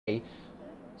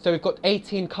So we've got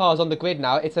 18 cars on the grid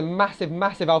now. It's a massive,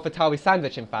 massive AlphaTauri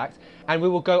sandwich, in fact. And we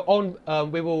will go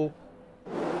on, we will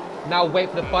now wait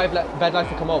for the 5 red lights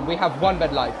to come on. We have 1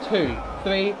 red light, 2,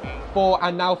 3, 4,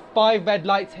 and now 5 red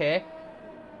lights here.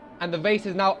 And the race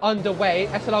is now underway.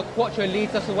 SLR Quattro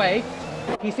leads us away.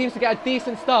 He seems to get a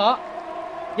decent start.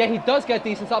 Yeah, he does get a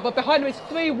decent start, but behind him it's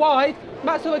 3 wide.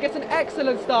 Matt Silver gets an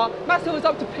excellent start. Matt Silver's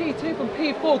up to P2 from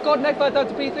P4. God Negfire down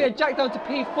to P3 and Jack down to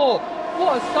P4.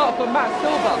 What a start for Matt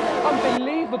Silver.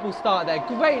 Unbelievable start there.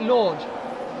 Great launch.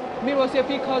 Meanwhile, see a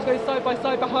few cars going side by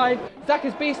side behind.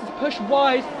 Zach's Beast is pushed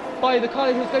wide by the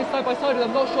car who was going side by side with them.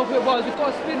 I'm not sure who it was. We've got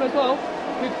a spinner as well.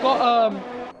 We've got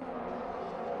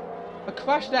a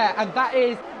crash there, and that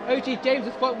is OG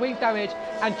James's front wing damage,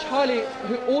 and Charlie,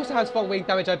 who also has front wing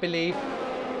damage, I believe.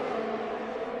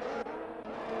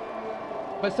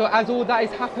 But so as all that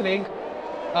is happening,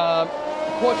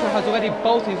 Quattro has already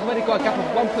bolted. He's already got a gap of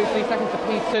 1.3 seconds to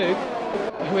P2,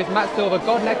 who is Matt Silver.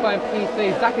 God Negfire in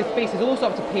P3. Zach's Beast is also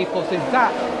up to P4.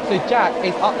 So Jack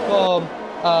is up from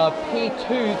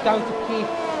P2 down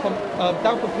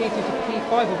from P2 to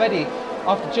P5 already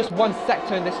after just 1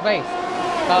 sector in this race.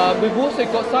 We've also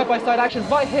got side-by-side action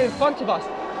right here in front of us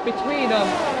between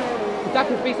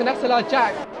Zach's Beast and SLR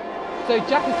Jack. So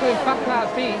Jack is going back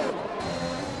at Beast.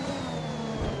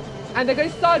 And they're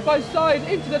going side by side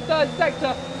into the 3rd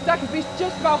sector. Zach's Beast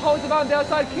just about holds around the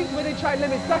outside, keeps within track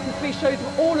limits. Zach's Beast shows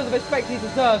him all of the respect he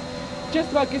deserves.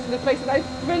 Just about gets in the place, and that is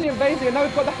brilliant racing. And now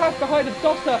we've got the half behind of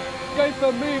Dosser going for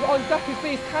a move on Zach's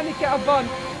Beast. Can he get a run?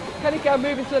 Can he get a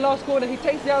move into the last corner? He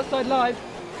takes the outside line,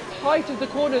 tightens the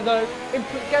corner though,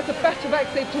 gets a better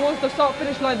exit towards the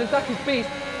start-finish line than Zach's Beast.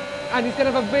 And he's going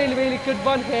to have a really, really good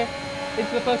run here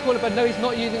into the 1st corner, but no, he's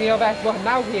not using ERS. Well,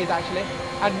 now he is actually.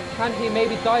 And can he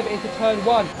maybe dive it into turn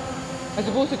 1? As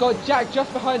we've also got Jack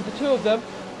just behind the 2 of them.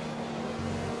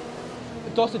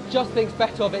 Dosser just thinks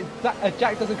better of it.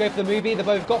 Jack doesn't go for the move either,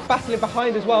 but we've got battling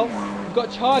behind as well. We've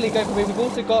got Charlie going for the move. We've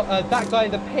also got that guy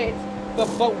in the pits for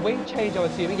front wing change, I'm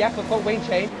assuming. Yeah, for front wing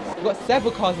change. We've got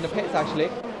several cars in the pits actually.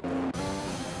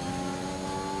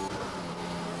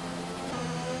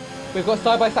 We've got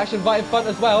side-by-side action right in front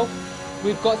as well.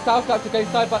 We've got Southgate to go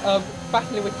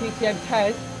battling with TTM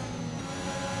Tez.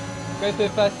 Going through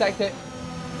the 1st sector.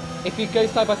 If you go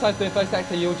side by side through the 1st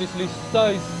sector, you'll just lose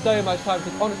so much time.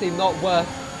 It's honestly not worth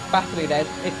battling there.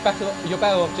 It's better. You're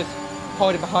better off just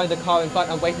holding behind the car in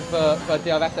front and waiting for a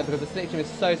DRS there, because the slipstream is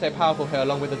so powerful here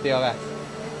along with the DRS.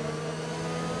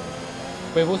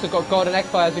 We've also got Golden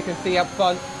Eggfire, as you can see up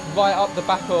front, right up the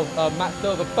back of Matt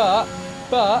Silver.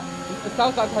 But the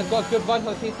Southgate has got a good run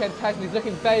on TTM Tez, and he's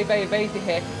looking very racy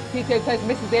here. TTM Tez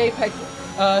misses the apex.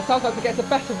 Southgate gets a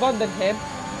better run than him.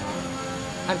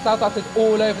 And Southgate is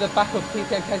all over the back of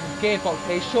TTM Tez's gearbox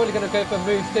here. He's surely going to go for a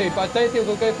move soon, but I don't think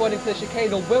he'll go for one into the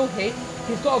chicane, or will he?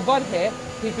 He's got a run here.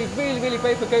 He's been really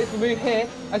brave for going for a move here,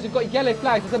 as we've got yellow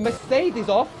flags. There's a Mercedes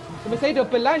off. The Mercedes of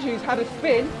Belanger, who's had a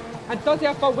spin, and does he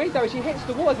have front wing damage? He hits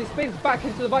the wall as he spins back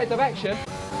into the right direction.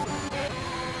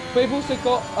 But we've also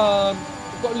got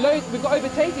we've got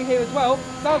overtaking here as well.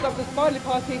 Southgate has finally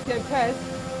passed TTM Tez.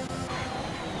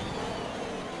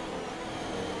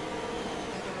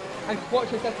 And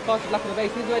Quattro sets the fastest lap of the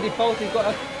race. He's already bolted. He's got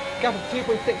a gap of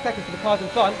 2.6 seconds to the cars in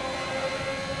front.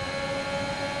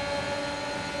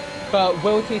 But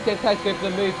will TTM Tez go for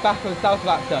the move back on South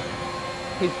Raptor?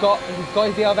 He's got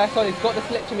his DRS on. He's got the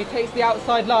slipstream. He takes the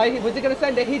outside line. Was he going to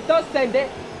send it? He does send it.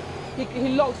 He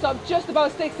locks up, just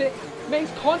about sticks it.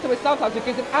 Makes contact with South Raptor.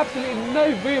 Gives him absolutely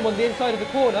no room on the inside of the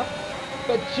corner.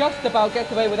 But just about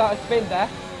gets away without a spin there.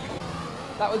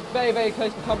 That was very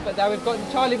close to comfort there. We've got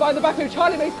Charlie right in the back of him.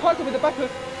 Charlie makes contact with the back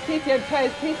of TTM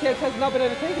Tez. TTM Tez has now been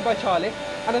overtaken by Charlie.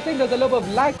 And I think there's a little bit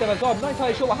of lag there as well. I'm not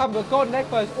entirely sure what happened, but Golden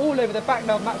Eggfire is all over the back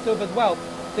now of Matt Silver as well.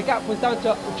 The gap was down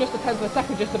to just a tenth of a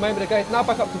second just a moment ago. It's now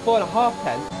back up to 4.5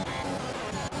 tenths.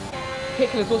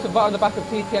 Hickel is also right on the back of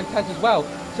TTM Tez as well.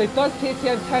 So does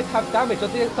TTM Tez have damage, or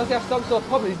does he have some sort of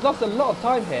problem? He's lost a lot of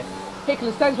time here.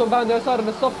 Hickel sends one round the other side on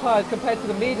the soft tyres compared to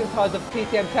the medium tyres of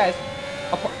TTM Tez.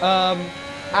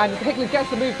 And Hicklin gets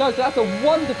the move done, so that's a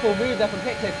wonderful move there from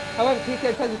Hicklin. However,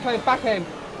 TTM Tez is coming back at him,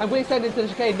 and will he send into the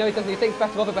chicane? No, he doesn't. He thinks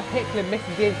better of it, but Hicklin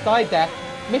misses the inside there,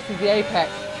 misses the apex.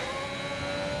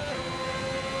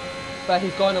 But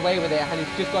he's gone away with it, and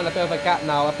he's just got a bit of a gap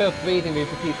now, a bit of breathing room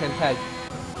for TTM Tez.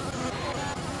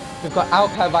 We've got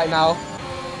Alper right now.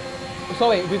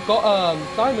 Sorry, we've got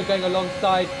Simon going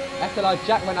alongside SLR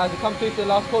Jack right now as he comes through to the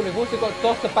last corner. We've also got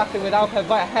Dosser battling with Alper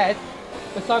right ahead,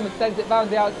 but Simon sends it round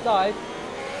the outside.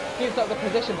 Gives up the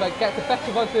position, but gets a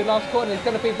better run through the last corner. He's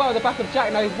going to be right on the back of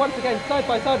Jack now. He's once again side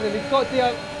by side with him. He's got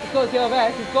DRS,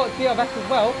 he's got DRS as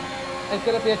well. It's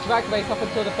going to be a drag race up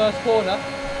until the first corner.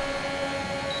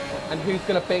 And who's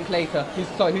going to blink later? Who's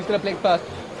going to blink first?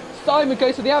 Simon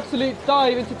goes for the absolute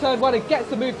dive into turn 1 and gets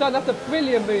the move done. That's a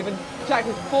brilliant move, and Jack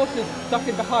is fortunate stuck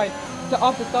in behind. So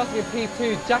after starting in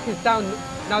P2, Jack is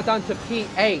now down to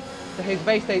P8. So his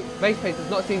race pace does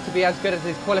not seem to be as good as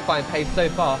his qualifying pace so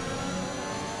far.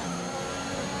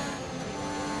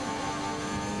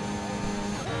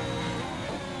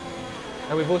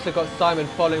 And we've also got Simon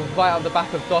following right on the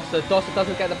back of Dosser. Dosser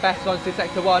doesn't get the best run through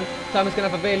sector 1. Simon's going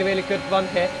to have a really, really good run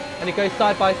here. And he goes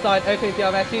side by side, opening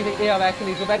DRS, using ERS, and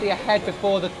he's already ahead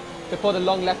before the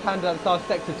long left-hander that starts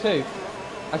sector 2.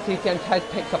 As CTN Tez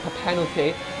picks up a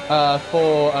penalty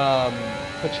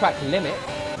for track limits.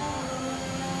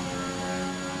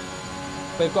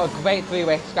 We've got a great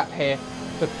three-way scrap here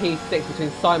for P6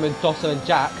 between Simon, Dosser and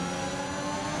Jack.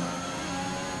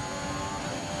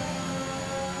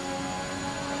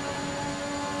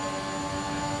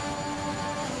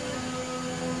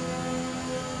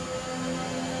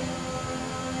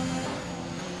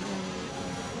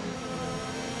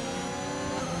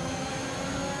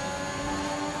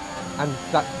 And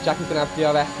Jack is going to have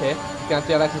DRS here. He's going to have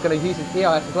DRS, he's going to use his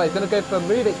ERS as well. He's going to go for a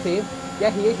move, it seems. Yeah,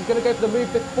 he is. He's going to go for the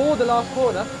move before the last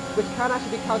corner, which can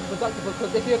actually be counterproductive,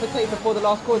 because if you overtake before the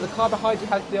last corner, the car behind you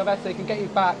has DRS, so he can get you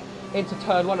back into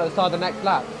turn 1 at the start of the next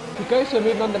lap. He goes for a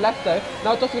move nonetheless though.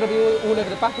 Now Dosser's going to be all over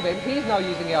the back of him. He's now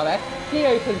using ERS. He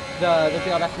opens the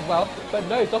DRS as well. But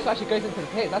no, Dosser actually goes into the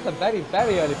pit. That's a very,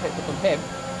 very early pit stop from him.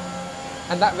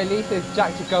 And that releases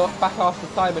Jack to go back after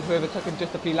Simon, who overtook him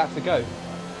just a few laps ago.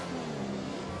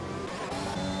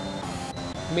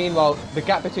 Meanwhile, the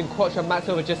gap between Quattro and Matt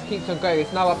Silver just keeps on going.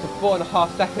 It's now up to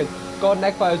 4.5 seconds. Golden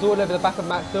Eggfire is all over the back of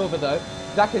Matt Silver though.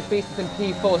 Zach's Beast is in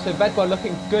P4, so Red Bull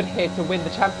looking good here to win the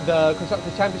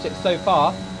Constructors' Championship so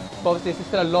far. But obviously this is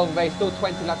still a long race, still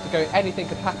 20 laps to go, anything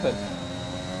could happen.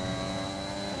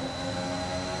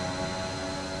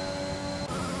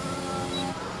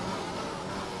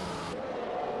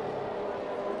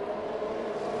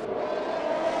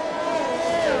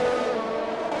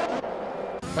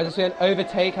 I just see an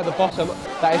overtake at the bottom.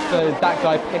 That is for that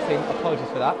guy pissing. Apologies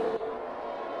for that.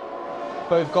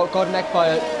 But we've got Golden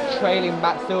Eggfire trailing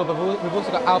Matt Silver. We've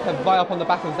also got Alpen right up on the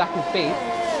back of Zach's Beast.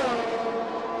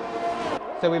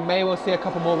 So we may well see a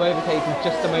couple more overtakes in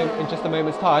just a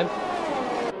moment's time.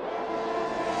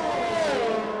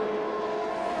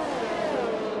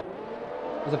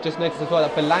 As I've just noticed as well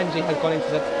that Belangi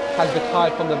has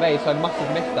retired from the race, so I must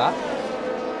have missed that.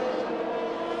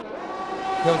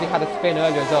 He obviously had a spin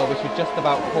earlier as well, which we just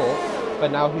about caught,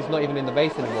 but now he's not even in the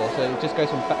race anymore, so it just goes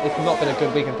from, it's not been a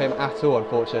good weekend for him at all,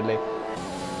 unfortunately.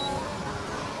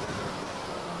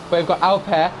 But we've got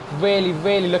Alper really,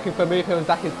 really looking for a move here on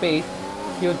Zach's Beast.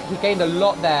 He gained a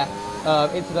lot there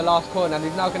into the last corner, and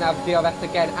he's now going to have DRS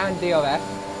again and DRS,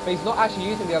 but he's not actually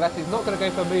using DRS. He's not going to go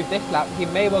for a move this lap. He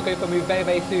may well go for a move very,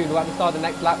 very soon, or at the start of the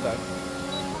next lap though.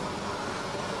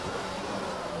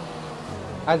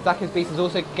 And Zach's Beast is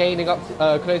also gaining up,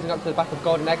 closing up to the back of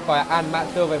Golden Eggfire and Matt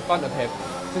Silver in front of him.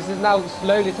 So this is now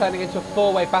slowly turning into a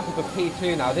four-way battle for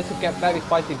P2 now. This could get very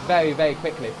spicy very, very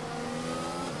quickly.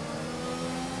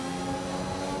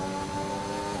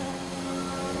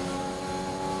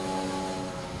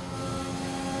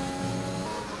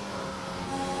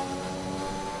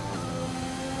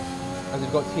 As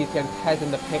we've got TTN Tez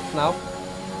in the pits now.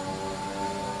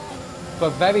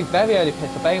 But very, very early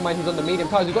pit, so bear in mind he's on the medium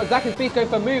tyres. We've got Zach's Beast going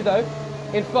for a move though,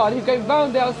 in front. He's going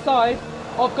round the outside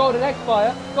of Golden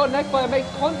Eggfire. Golden Eggfire makes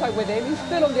contact with him. He's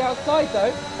still on the outside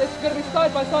though. It's going to be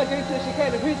side by side going to the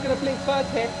chicane, and who's going to blink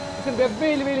first here? It's going to be a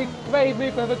really, really brave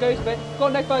move for whoever goes for it.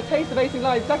 Golden Eggfire takes the racing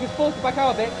line. Zach is forced back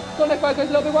out of it. Golden Eggfire goes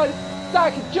a little bit wide.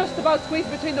 Zach just about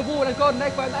squeezed between the wall and Golden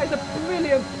Eggfire, and that is a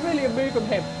brilliant, brilliant move from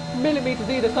him. Millimetres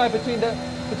either side between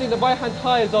the right-hand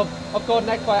tyres of Golden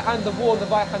Eggfire and the wall on the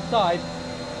right-hand side.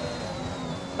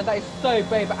 And that is so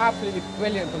brave, but absolutely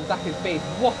brilliant from Zach's Beast.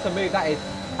 What a move that is.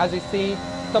 As we see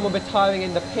someone retiring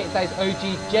in the pits, that is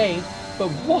OG James. But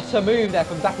what a move there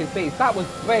from Zach's Beast. That was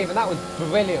brave and that was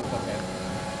brilliant from him.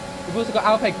 We've also got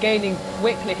Alpeg gaining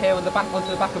quickly here on the back, onto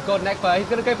the back of Golden Eggfire. He's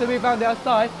going to go for the move around the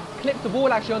outside, clips the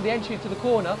wall actually on the entry to the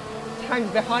corner, tangs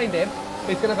behind him.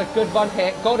 He's going to have a good run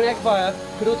here. Golden Eggfire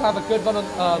could also have a good run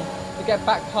on, to get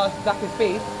back past Zach's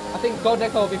Beast. I think Golden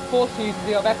Eggfire will be forced to use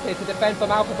the DRS here to defend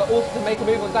from Alpha, but also to make a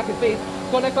move on Zach's Beast.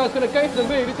 Golden Eggfire is going to go for the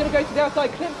move. He's going to go to the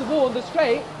outside, clips the wall on the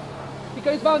straight. He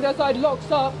goes round the outside, locks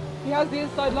up. He has the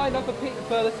inside line up for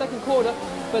the second corner,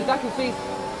 but Zach's Beast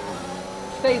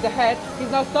stays ahead.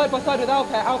 He's now side by side with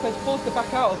Alper. Alper's forced to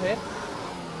back out of here.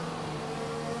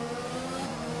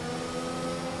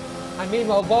 And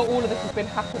meanwhile, while all of this has been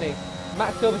happening,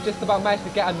 Matt Silver's just about managed to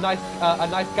get a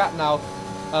nice gap now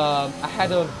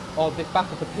ahead of this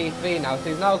battle for P3 now. So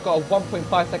he's now got a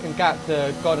 1.5 second gap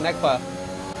to Golden Eggfire.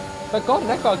 But Golden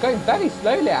Eggfire going very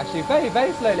slowly actually, very,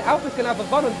 very slowly. Alpha's going to have a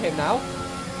run on him now.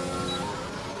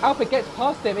 Alpha gets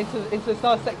past him into the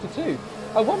star sector 2.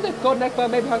 I wonder if Golden Eggfire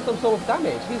maybe has some sort of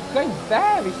damage. He's going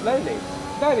very slowly.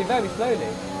 Very, very slowly.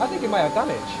 I think he might have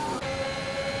damage.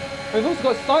 We've also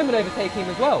got Simon overtaking him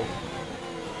as well.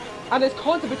 And there's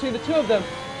contact between the two of them.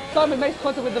 Simon makes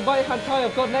contact with the right-hand tyre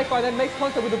of Golden Eggfire, then makes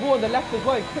contact with the wall on the left as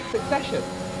well in quick succession.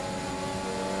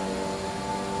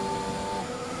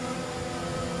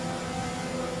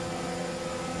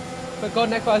 But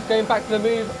Golden Eggfire is going back to the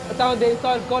move, down the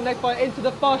inside of Golden Eggfire into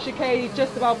the far chicane. He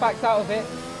just about backs out of it.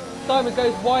 Simon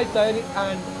goes wide though,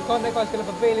 and Golden Eggfire is going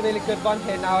to have a really, really good run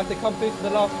here now as they come through to the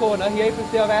last corner. He opens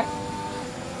DRS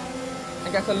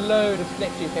and gets a load of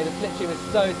slipstream here. The slipstream is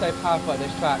so, so powerful at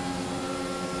this track.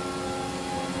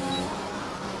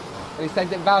 And he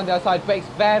sends it round the outside, brakes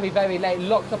very, very late,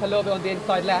 locks up a little bit on the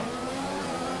inside left,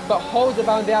 but holds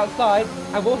around the outside.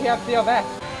 And will he have DRS?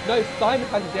 No, Simon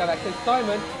has a DRS. So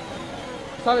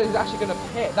Simon is actually going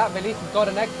to pit. That releases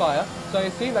Golden Eggfire. So I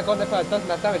assume that Golden Eggfire doesn't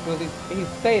have damage because he's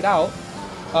stayed out.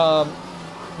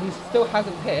 He still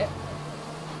hasn't hit.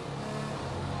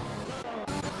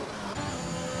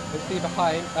 We see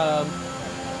behind,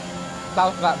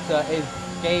 South Raptor is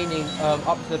gaining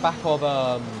up to the back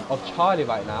of Charlie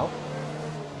right now.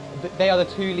 They are the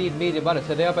two lead medium runners,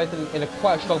 so they are both in a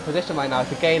quite strong position right now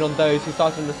to gain on those who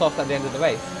started in the softs at the end of the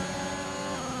race.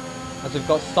 As we've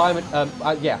got Simon, as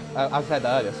I said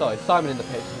earlier, sorry, Simon in the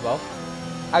pits as well.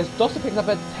 As Doster picks up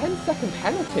a 10-second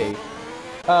penalty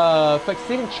for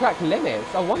exceeding track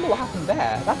limits. I wonder what happened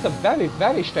there. That's a very,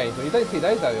 very strange one. You don't see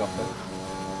those very often.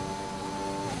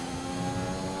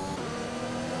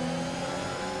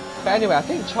 But anyway, I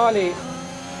think Charlie...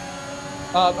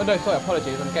 oh no, sorry,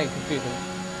 apologies, I'm getting confused.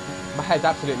 My head's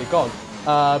absolutely gone.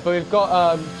 But we've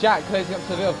got Jack closing up to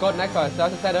the rear of Golden Eggfire. So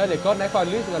as I said earlier, Golden Eggfire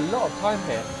losing a lot of time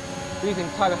here. Losing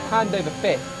time hand over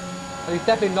fist. And he's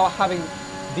definitely not having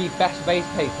the best race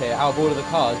pace here out of all of the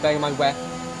cars, bearing in mind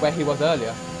where he was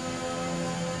earlier.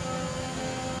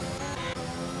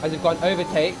 As we've got an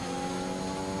overtake.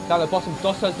 Down the bottom,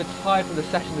 Dosso's retired from the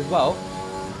session as well.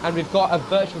 And we've got a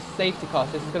virtual safety car,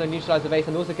 so this is going to neutralise the race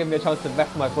and also give me a chance to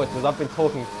rest my voice because I've been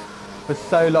talking for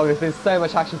so long. There's been so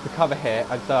much action to cover here,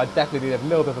 and so I definitely need a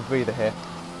little bit of a breather here.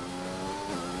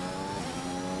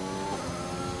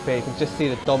 But you can just see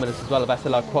the dominance as well of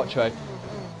SLR Quattro.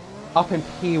 Up in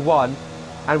P1,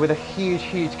 and with a huge,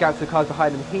 huge gap to the cars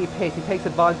behind him, he takes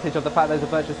advantage of the fact there's a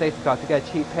virtual safety car to get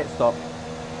a cheap pit stop.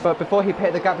 But before he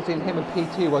pitted, the gap between him and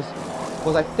P2 was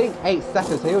I think 8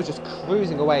 seconds, so he was just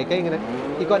cruising away.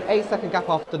 He got an 8-second gap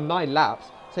after 9 laps,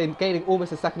 so gaining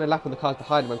almost a second a lap on the cars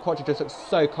behind him, and Quattro just looks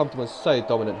so comfortable and so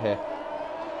dominant here.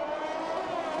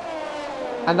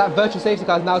 And that virtual safety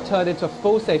car has now turned into a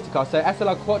full safety car, so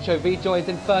SLR Quattro rejoins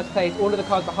in first place. All of the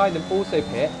cars behind him also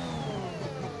pit.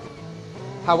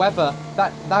 However,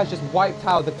 that has just wiped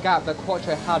out the gap that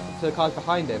Quattro had to the cars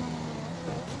behind him.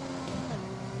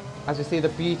 As we see the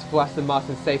beautiful Aston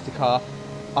Martin safety car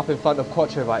up in front of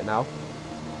Quattro right now.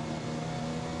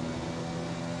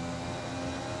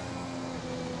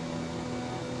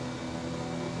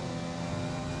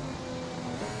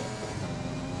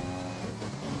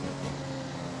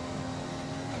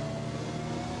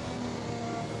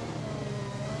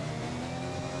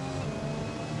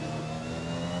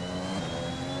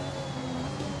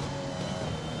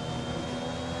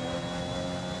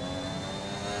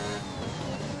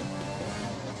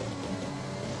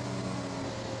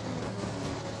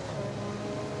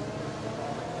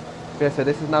 Yeah, so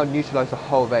this has now neutralised the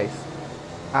whole race,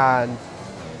 and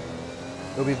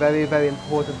it'll be very, very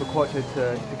important for Quattro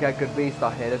to get a good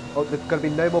restart here. There's going to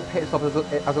be no more pit stops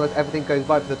as long as everything goes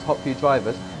right for the top few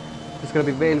drivers. It's going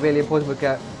to be really, really important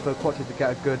for Quattro to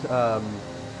get a good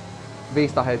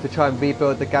restart here to try and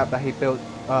rebuild the gap that he built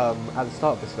at the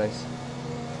start of this race.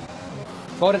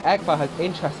 Golden Eggfire has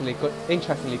interestingly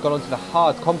gone onto the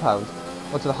hard compound,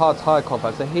 onto the hard tyre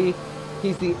compound. So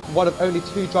he's the one of only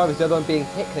 2 drivers, the other one being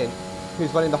Hicklin,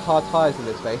 who's running the hard tyres in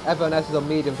this race. Everyone else is on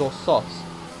mediums or softs.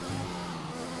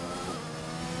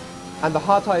 And the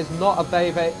hard tyre is not a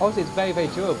obviously it's very, very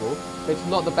durable, but it's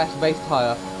not the best race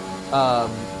tyre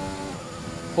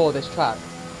for this track.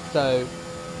 So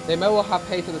they may well have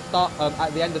pace at the start,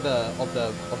 at the end of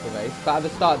the race, but at the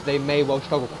start they may well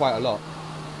struggle quite a lot.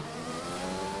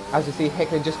 As you see,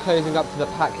 Hicklin just closing up to the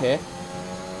pack here,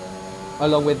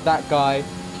 along with that guy,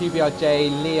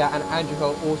 QBRJ, Leah and Andrew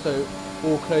are also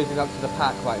all closing up to the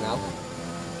pack right now.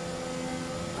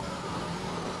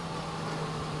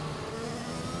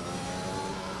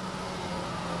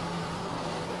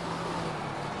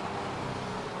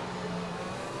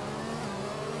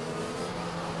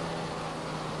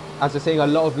 as we're seeing a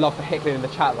lot of love for Hicklin in the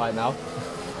chat right now.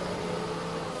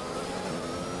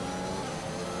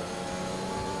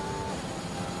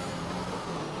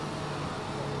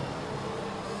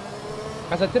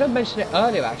 As I didn't mention it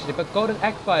earlier actually, but Golden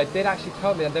Eggfire did actually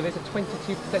tell me that there is a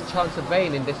 22% chance of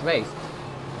rain in this race.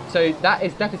 So that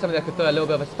is definitely something that could throw a little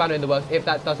bit of a spanner in the works if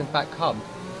that does in fact come.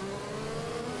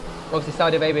 Obviously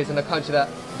Saudi Arabia isn't a country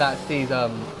that sees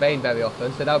rain very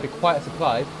often, so that would be quite a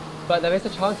surprise. But there is a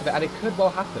chance of it, and it could well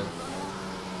happen.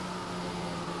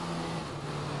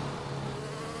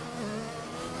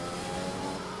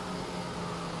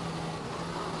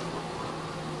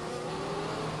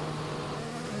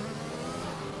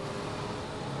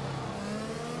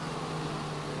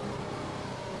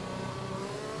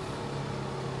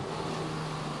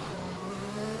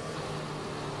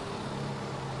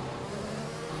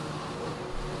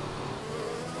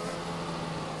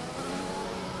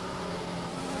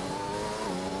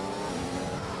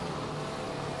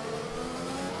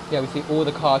 Yeah, we see all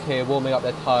the cars here warming up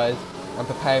their tyres and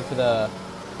preparing for the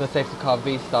safety car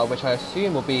restart, which I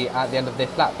assume will be at the end of this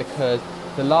lap, because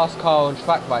the last car on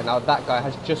track right now, that guy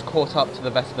has just caught up to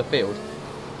the rest of the field.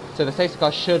 So the safety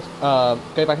car should go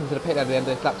back into the pit at the end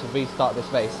of this lap to restart this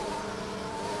race.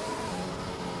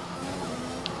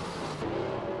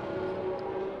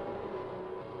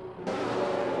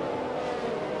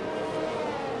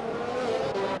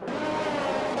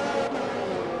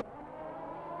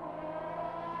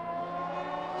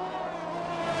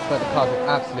 But the cars are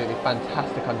absolutely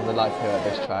fantastic under the lights here at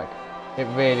this track. It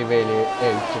really, really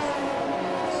is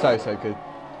just so good.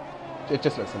 It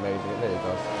just looks amazing, it really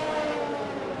does.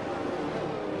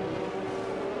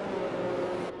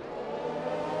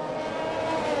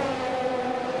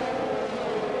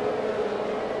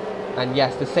 And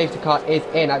yes, the safety car is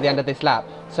in at the end of this lap.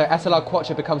 So SLR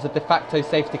Quattro becomes the de facto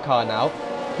safety car now.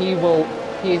 He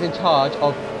is in charge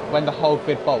of when the whole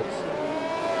grid bolts.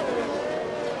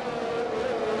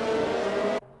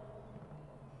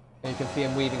 You can see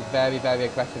him weaving very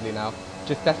aggressively now,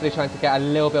 just definitely trying to get a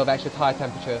little bit of extra tyre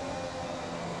temperature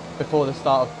before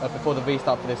the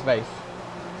restart for this race.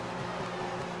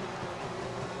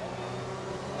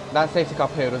 That safety car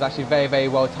period was actually very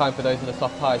well timed for those in the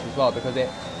soft tyres as well, because it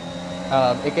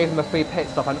gave them a free pit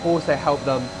stop and also helped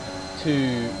them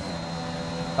to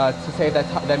save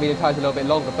their medium tyres a little bit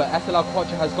longer. But SLR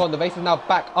Quattro has gone. The race is now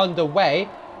back underway.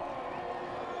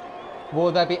 Will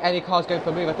there be any cars going for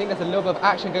a move? I think there's a little bit of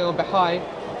action going on behind.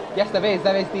 Yes, there is.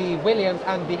 There is the Williams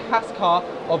and the Haas car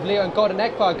of Leo and Golden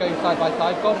Eggfire going side by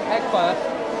side. Golden Eggfire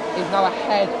is now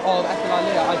ahead of SLR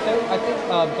Leo. I think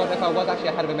Golden Eggfire was actually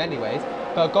ahead of him anyways,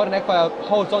 but Golden Eggfire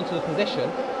holds on to the position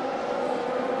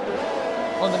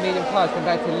on the medium tyres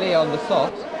compared to Leo on the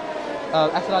soft.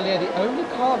 SLR Leo, the only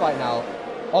car right now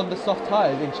on the soft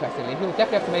tyres, interestingly. He'll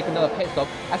definitely have to make another pit stop,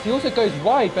 as he also goes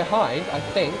wide behind, I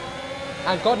think.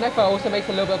 And Golden Eggfire also makes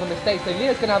a little bit of a mistake, so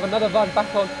Leo's going to have another run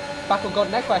back on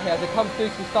Golden Eggfire here as they come through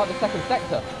to start the second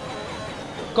sector.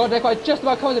 Golden Eggfire just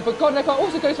about comes in, but Golden Eggfire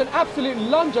also goes for an absolute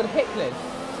lunge on Hicklin.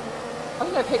 I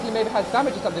don't know if Hicklin maybe has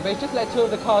damage or something, but he's just let two of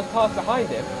the cars pass behind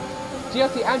him.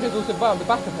 GLT Andrews also right on the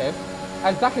back of him,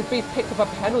 and Zach's Beast picks up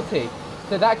a penalty,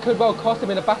 so that could well cost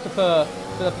him in a battle for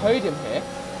the podium here.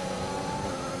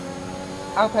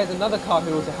 Alpine is another car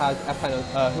who also has a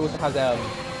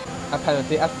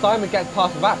penalty, as Simon gets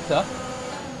past Raptor.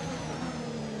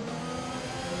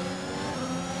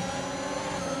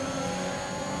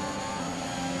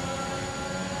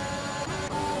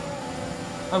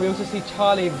 And we also see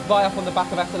Charlie right up on the back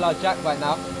of SLR Jack right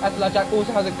now. SLR Jack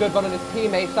also has a good run on his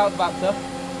teammate, South Raptor.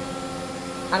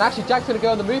 And actually Jack's going to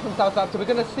go on the move from South Raptor. We're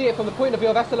going to see it from the point of view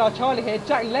of SLR Charlie here.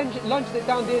 Jack lunges it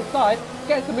down the inside,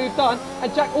 gets the move done,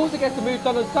 and Jack also gets the move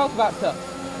done on South Raptor.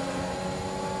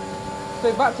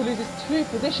 So Raptor loses 2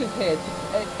 positions here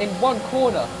in one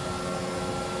corner.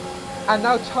 And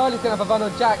now Charlie's going to have a run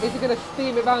on Jack. Is he going to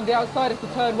steam it round the outside into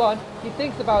turn 1? He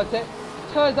thinks about it.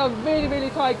 Turns out really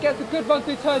tight, gets a good run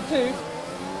through turn 2.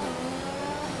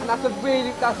 And that's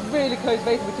really close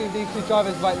race between these two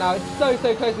drivers right now. It's so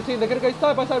close between them. They're going to go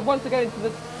side by side once again into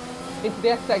the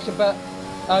S section, but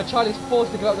Charlie's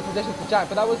forced to give up the position to Jack.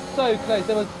 But that was so close.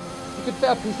 You could fit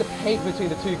a piece of paper between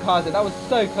the two cars, and that was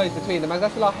so close between them. As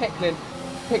SLR Hicklin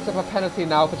picks up a penalty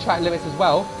now for track limits as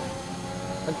well.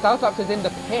 And South Raptor's in the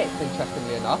pits,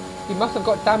 interestingly enough. He must have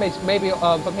got damaged maybe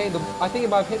from hitting I think he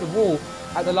might have hit the wall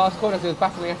at the last corner as he was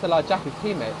battling SLR Jack, his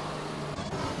teammate.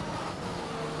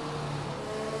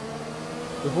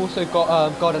 We've also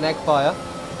got Golden Eggfire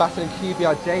battling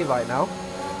QBRJ right now.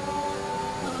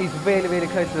 He's really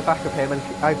close to the back of him,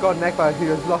 and Golden Eggfire, who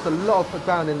has lost a lot of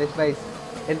ground in this race,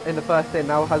 in the first stint,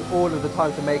 now has all of the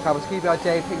time to make up. As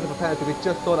QBRJ picks up a penalty, we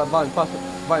just saw that right in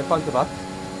front of us.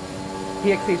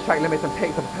 He exceeds track limits and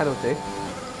picks up a penalty.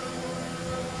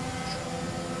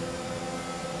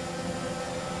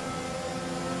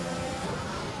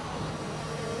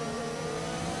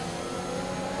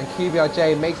 And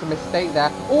QBRJ makes a mistake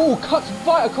there. Oh, cuts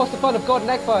right across the front of God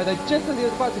Neckfire. They're just as he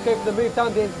was about to go for the move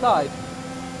down the inside.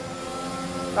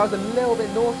 That was a little bit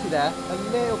naughty there. A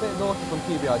little bit naughty from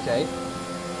QBRJ.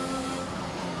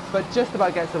 But just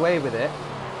about gets away with it.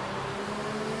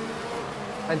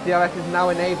 And DRS is now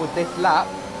enabled this lap.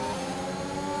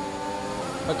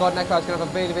 But God Neckfire is going to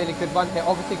have a really, really good run here.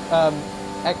 Obviously,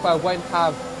 Eggfire won't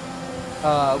have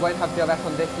DRS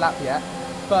on this lap yet.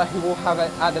 But he will have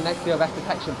it at the next DRS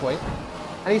detection point.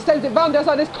 And he sends it round the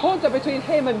outside. There's contact between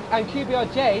him and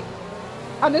QBRJ.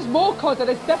 And there's more contact.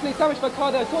 There's definitely damage for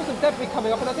car there. I saw some debris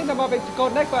coming up. And I think that might be to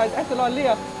God Neckfire as SLR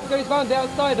Leah goes round the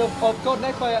outside of God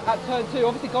Neckfire at turn 2.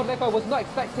 Obviously, God Neckfire was not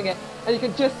expecting it. And you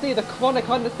can just see the chronic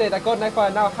understeer that God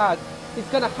Neckfire now has. He's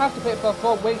going to have to pit for a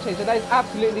front wing change. And that is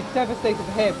absolutely devastating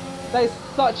for him. That is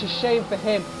such a shame for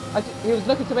him. He was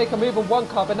looking to make a move on one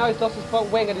car, but now he's lost his front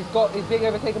wing and he's being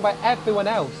overtaken by everyone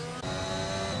else.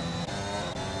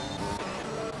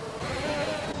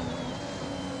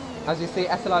 As you see,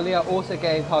 SLR Leah also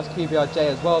getting past QBRJ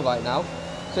as well right now.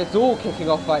 So it's all kicking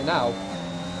off right now.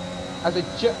 As we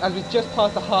just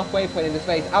passed the halfway point in this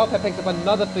race, Alpha picks up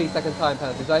another 3-second time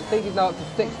penalty. So I think he's now up to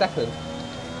 6 seconds.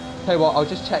 Tell you what, I'll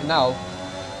just check now.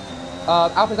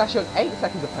 Alpha's actually on 8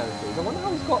 seconds of penalties. I wonder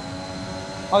how he's got...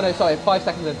 Oh no, sorry, 5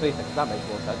 seconds and 3 seconds. That makes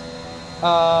more sense.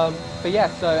 But yeah,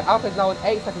 so Alpha's now on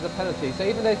 8 seconds of penalty. So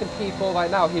even though he's in P4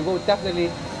 right now, he will definitely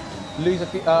lose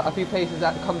a few places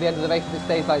at come the end of the race if it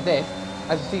stays like this.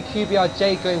 As you see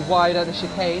QBRJ going wide at the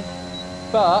chicane.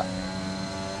 But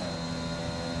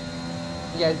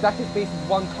yeah, Zakis Beast is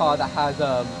one car that has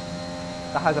a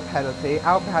penalty.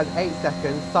 Alpha has 8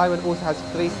 seconds. Simon also has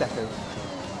 3 seconds.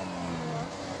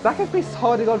 Zakis Beast is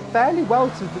holding on fairly well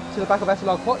to the back of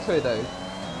SLR Quattro though.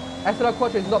 SLR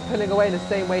Quattro is not pulling away in the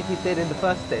same way he did in the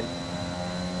first stint.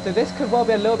 So this could well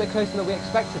be a little bit closer than we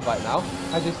expected right now.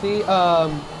 As you see,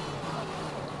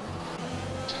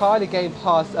 Charlie getting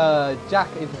past Jack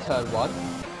into turn 1.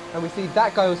 And we see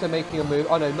that guy also making a move.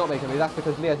 Oh no, not making a move, that's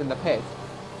because Leah's in the pit.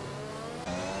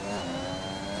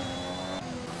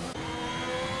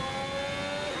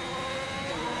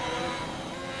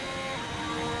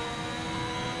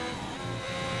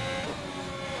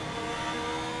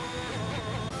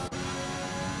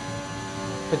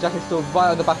 But Jack is still right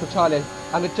on the back of Charlie.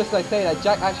 And just as I say that,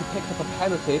 Jack actually picks up a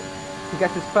penalty. He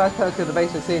gets his first penalty of the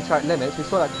race exceeding track limits. We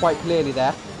saw that quite clearly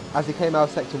there as he came out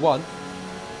of sector 1.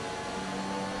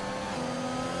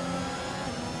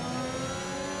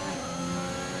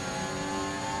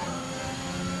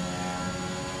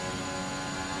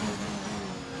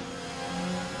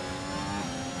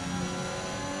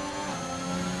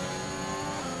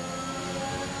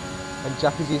 And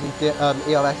Jack is using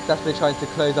ERS, definitely trying to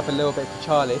close up a little bit to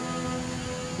Charlie.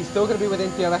 He's still going to be within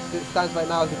DRS as it stands right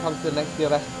now as he comes to the next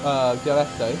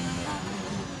DRS zone.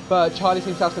 But Charlie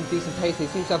seems to have some decent pace. He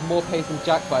seems to have more pace than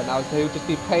Jack right now, so he'll just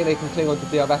be praying they can cling on to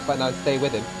DRS right now and stay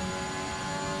with him.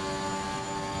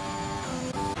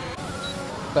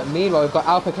 But meanwhile, we've got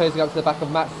Alpha closing up to the back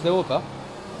of Matt Silver.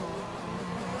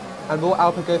 And will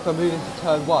Alpha go for a move into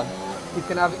turn 1? He's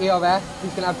going to have ERS,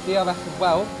 he's going to have DRS as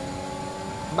well.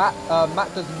 Matt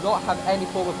does not have any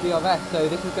form of DRS, so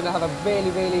this is going to have a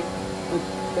really,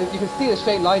 you can see the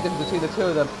straight line difference between the two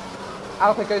of them.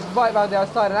 Alpha goes right round the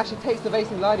outside and actually takes the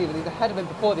racing line even. He's ahead of him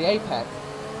before the apex.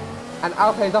 And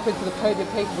Alpha is up into the podium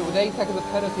pace, but with 8 seconds of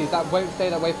penalties, that won't stay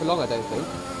that way for long, I don't think.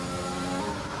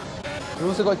 We've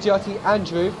also got GRT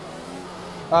Andrew,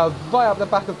 right up the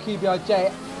back of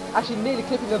QBRJ, actually nearly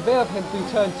clipping the rear of him through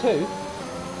turn 2.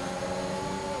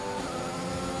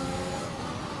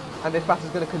 And this battle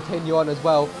is going to continue on as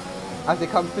well as they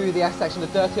come through the S section. The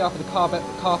dirty half of the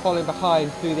car following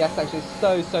behind through the S section is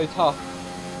so tough.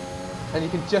 And you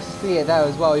can just see it there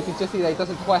as well. You can just see that he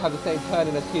doesn't quite have the same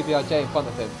turning as QBRJ in front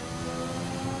of him.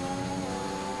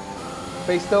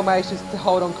 But he still manages to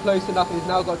hold on close enough, and he's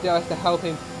now got DRS to help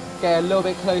him get a little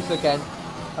bit closer again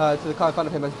to the car in front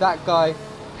of him as that guy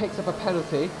picks up a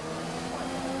penalty.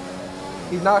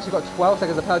 He's now actually got 12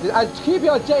 seconds of penalty. And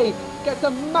QBRJ gets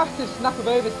a massive snap of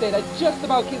oversteer. They just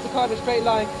about keeps the car in a straight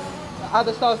line at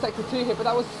the start of sector 2 here, but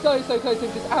that was so close to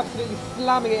him just absolutely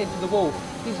slamming it into the wall.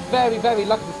 He's very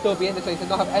lucky to still be in this race and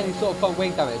not have any sort of front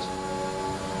wing damage.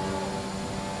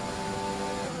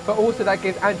 But also that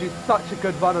gives Andrew such a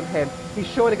good run on him. He's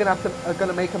surely going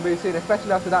to make a move soon,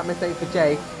 especially after that mistake for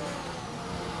Jay.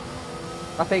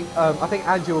 I think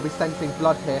Andrew will be sensing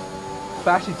blood here.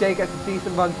 But actually Jay gets a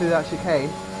decent run through that chicane.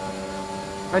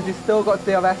 Andrew's still got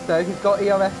DRS though. He's got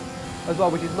ERS as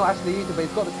well, which is not actually used, but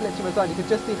he's got the slip trim as well. You can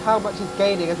just see how much he's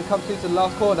gaining as he comes through to the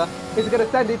last corner. Is he going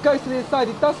to send it? He goes to the inside.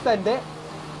 He does send it.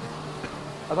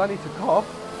 I don't need to cough.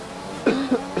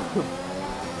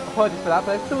 Apologies for that,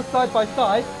 but they're still side by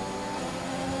side.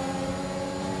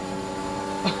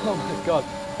 Oh my god.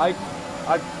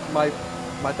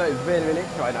 My throat is really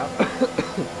itchy right now.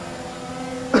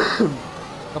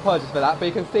 Apologies for that, but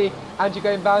you can see Andrew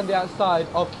going round the outside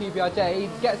of QBRJ. He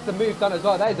gets the move done as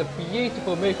well. That is a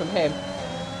beautiful move from him.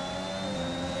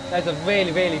 That's a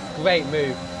really, really great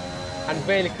move. And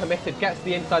really committed. Gets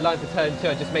the inside line for turn 2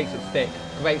 and just makes it stick.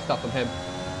 Great stuff from him.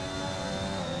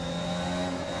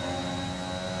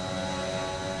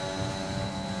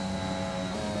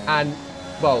 And,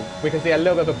 well, we can see a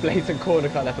little bit of a blatant corner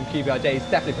cut there from QBRJ. He's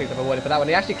definitely picked up a warning for that one.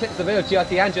 He actually clips the middle of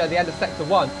GRT Andrew at the end of sector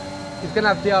 1. He's going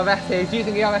to have DRS here. He's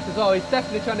using ERS as well. He's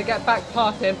definitely trying to get back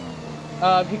past him.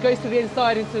 He goes to the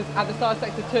inside at the start of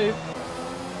sector 2.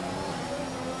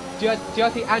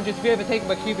 GRT Andrew to be overtaken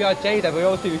by QBRJ there. We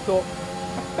also saw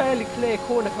a fairly clear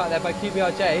corner cut there by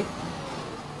QBRJ,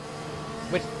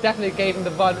 which definitely gave him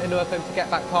the run in order for him to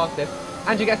get back past him.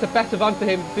 Andrew gets a better run for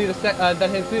him through than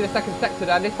him through the second sector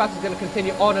there, and this battle is going to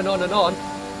continue on and on and on.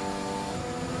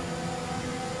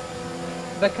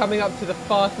 They're coming up to the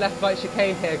fast left-right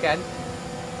chicane here again.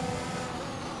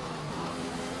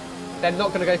 They're not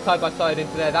going to go side by side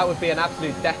into there. That would be an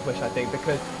absolute death wish, I think,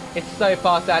 because it's so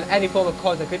fast and any form of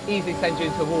contact could easily send you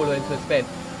into a wall or into a spin.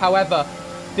 However,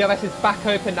 DRS is back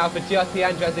open now for GRT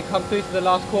Andrew as they come through to the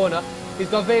last corner. He's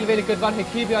got a really, really good run here.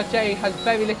 QBRJ has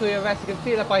very little ERS. You can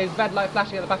see that by his red light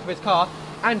flashing at the back of his car.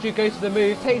 Andrew goes to the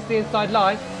move, takes the inside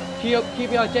line.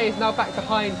 QBRJ is now back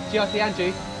behind GRT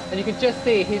Andrew. And you can just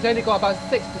see he's only got about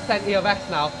 6% ERS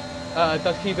now,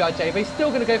 does QBRJ. But he's still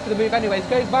going to go for the move anyways.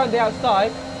 Goes round the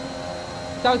outside,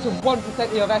 down to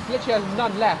 1% ERS. Literally has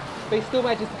none left. But he still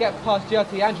manages to get past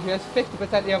GRT Andrew, who has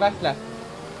 50% ERS left.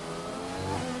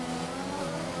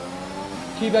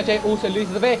 QBRJ also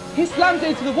loses the veer. He slams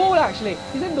into the wall actually.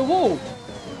 He's in the wall.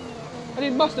 And he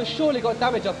must have surely got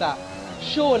damage off that.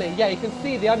 Surely, yeah, you can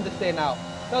see the understeer now.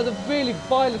 That was a really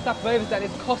violent snap of overset.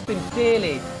 It's cost him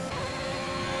dearly.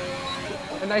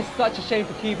 And that is such a shame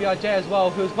for QBRJ as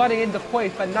well, who was running in the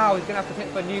points, but now he's going to have to pit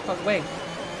for a new front wing.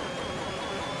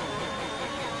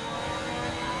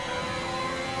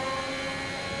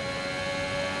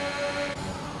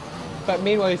 But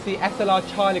meanwhile, you see SLR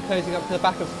Charlie closing up to the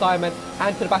back of Simon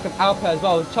and to the back of Alper as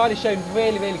well. Charlie's showing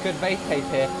really, really good race pace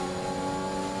here.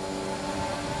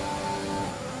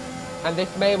 And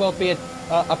this may well be a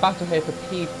battle here for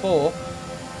P4.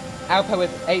 Alper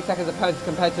with 8 seconds of penalty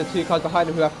compared to the 2 cars behind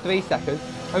him who have 3 seconds.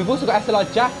 And we've also got SLR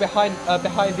Jack behind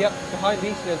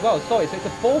Easton as well. Sorry, so it's a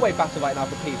 4-way battle right now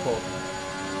for P4.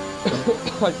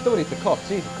 I still need to cough.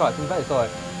 Jesus Christ, I'm very sorry.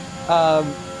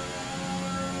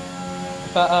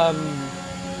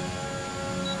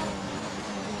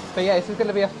 But yeah, this is going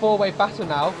to be a 4-way battle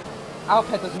now.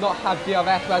 Alper does not have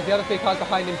DRS, whereas the other 3 cars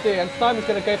behind him do. And Simon's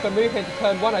going to go for a move into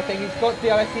turn 1, I think. He's got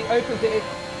DRS, he opens it,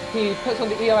 he puts on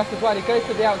the ERS as well, he goes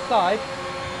to the outside.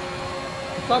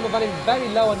 Simon running very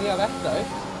low on the ERS though.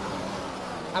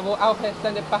 And will Alper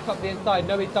send it back up the inside?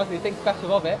 No, he doesn't, he thinks better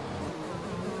of it.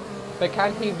 But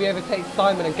can he be able to take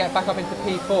Simon and get back up into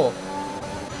P4?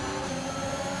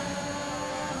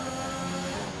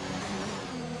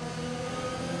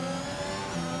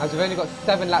 As we've only got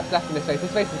 7 laps left in this race.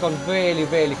 This race has gone really,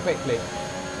 really quickly.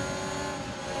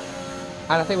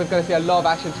 And I think we're going to see a lot of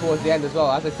action towards the end as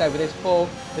well. As I said, with this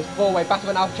 4-way battle.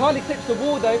 And now Charlie clips the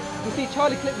wall though. You see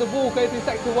Charlie clip the wall, go through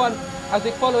sector 1 as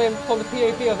they follow him from the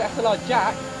POV of SLR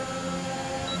Jack.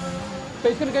 But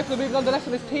he's going to go for the move nonetheless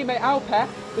on his teammate Alper.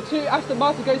 The 2 Aston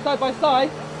Martin go side by side.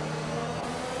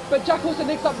 But Jack also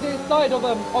nicks up the inside of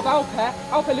Alper.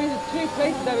 Alper loses 2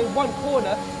 places there in 1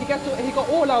 corner. He got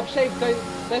all out of shape going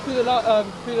there through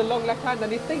the long left hand,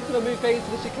 and he thinks of a move going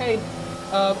into the chicane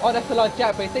on SLR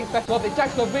Jack, but he thinks better of it.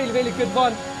 Jack's got a really, really good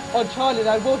run on Charlie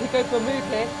now. Will he go for a move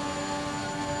here?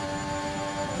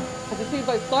 As it seems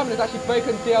like Simon has actually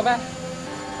broken DRS.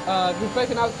 He's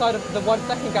broken outside of the 1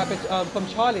 second gap from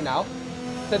Charlie now.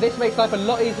 So this makes life a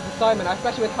lot easier for Simon,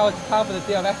 especially with how powerful the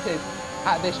DRS is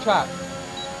at this track.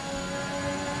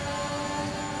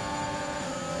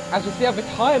 As we see a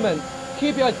retirement,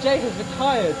 QBRJ has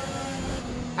retired.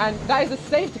 And that is a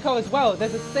safety car as well.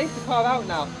 There's a safety car out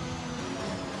now.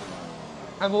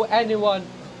 And will anyone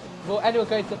go into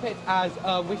the pits as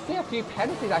we see a few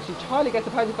penalties actually. Charlie gets a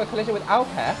penalty for a collision with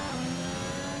Alper.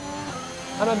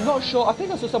 And I'm not sure, I think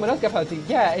I saw someone else get a penalty.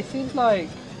 Yeah, it seems like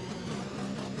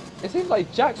it seems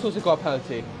like Jack's also got a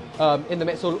penalty in the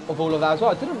midst of all of that as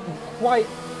well. I didn't quite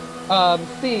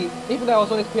see, even though I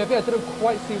was on his POV, I didn't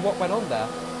quite see what went on there.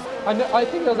 I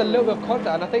think there was a little bit of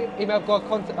contact, and I think he may have got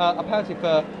a penalty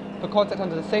for contact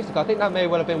under the safety car. I think that may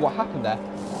well have been what happened there.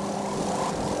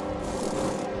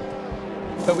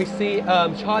 But we see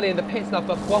Charlie in the pits now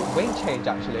for a front wing change,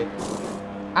 actually.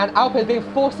 And Alpine is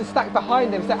being forced to stack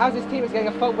behind him. So as his team is getting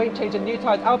a front wing change and new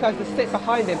tyres, Alpine has to sit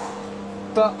behind him.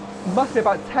 But must be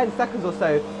about 10 seconds or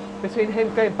so between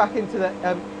him going back into the,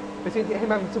 between him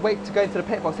having to wait to go into the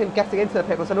pit box, him getting into the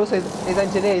pit box, and also his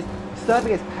engineers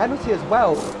serving his penalty as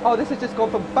well. Oh, this has just gone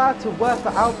from bad to worse for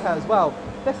Alpine as well.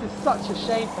 This is such a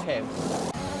shame for him.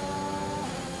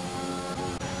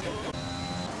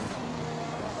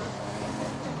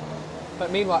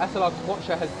 But meanwhile, SLR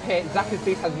Quattro has pit, Zacky's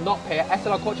Beast has not pit.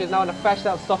 SLR Quattro is now on a fresh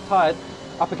set of soft tyres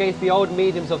up against the old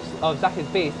mediums of Zacky's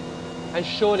Beast. And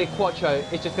surely Quattro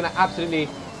is just going to absolutely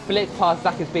blitz past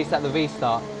Zacky's Beast at the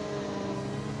restart.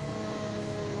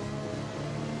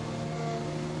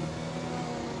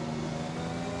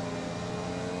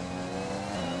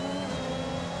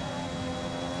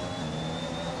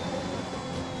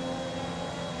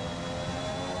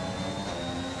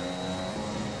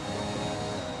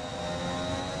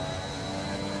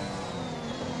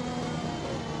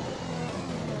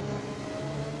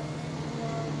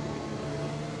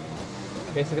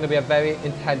 Okay, so going to be a very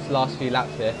intense last few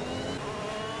laps here.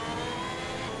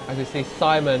 As we see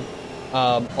Simon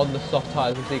on the soft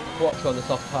tyres, we see Quattro on the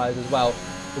soft tyres as well.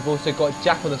 We've also got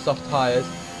Jack on the soft tyres.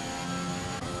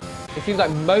 It seems like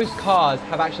most cars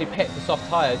have actually picked the soft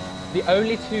tyres. The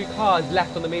only two cars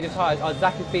left on the medium tyres are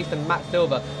Zacky's Beast and Matt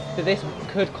Silver, so this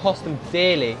could cost them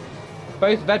dearly.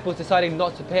 Both Red Bulls deciding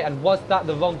not to pit, and was that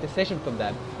the wrong decision from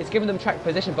them? It's given them track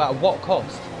position, but at what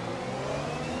cost?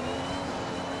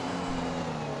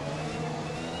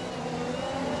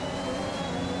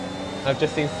 I've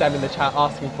just seen Sam in the chat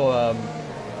asking for a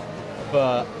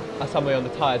summary on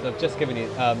the tyres, and I've just given you,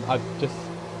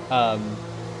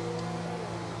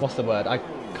 what's the word? I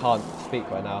can't speak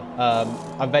right now.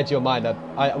 I've read your mind.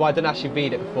 I didn't actually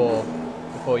read it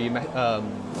before you met.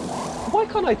 Why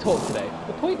can't I talk today?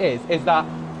 The point is that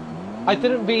I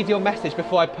didn't read your message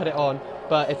before I put it on,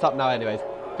 but it's up now anyways.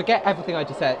 Forget everything I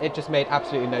just said, it just made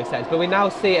absolutely no sense. But we now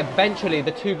see eventually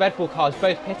the two Red Bull cars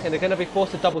both pitting, they're going to be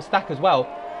forced to double stack as well.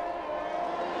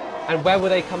 And where will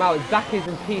they come out? Zach is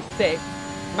in P6,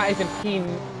 Matt is in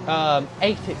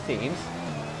P8 it seems.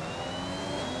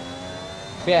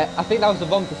 But yeah, I think that was the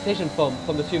wrong decision from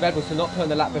the two Red Bulls to not put on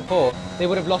the lap before. They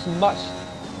would have lost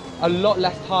a lot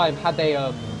less time had they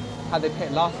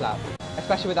pit last lap.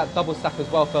 Especially with that double stack as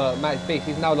well for Matt's Beast.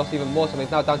 He's now lost even more time,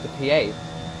 he's now down to P8.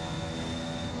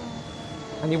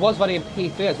 And he was running in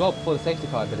P3 as well before the safety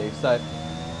car, I believe. So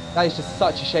that is just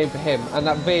such a shame for him, and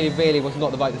that really, really was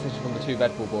not the right decision from the two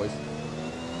Red Bull boys.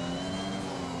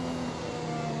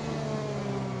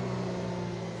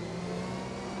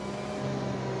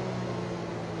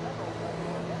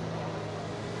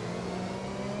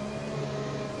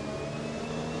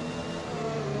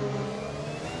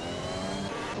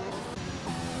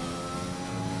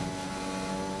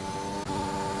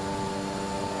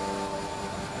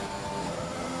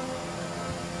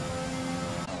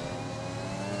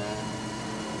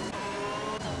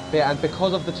 Yeah, and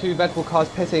because of the two Red Bull cars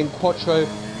pitting, Quattro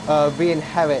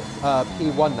re-inherits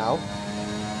P1 now.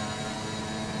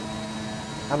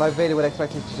 And I really would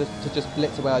expect him to just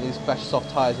blitz away on these fresh soft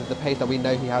tyres with the pace that we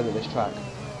know he has at this track.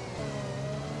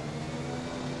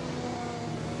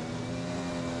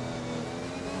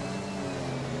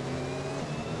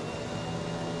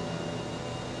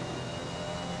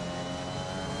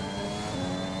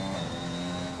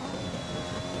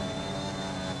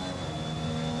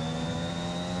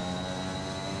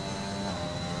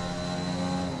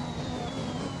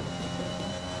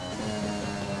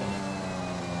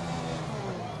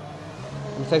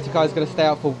 The safety car is going to stay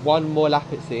out for one more lap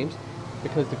it seems,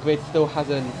 because the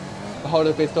whole of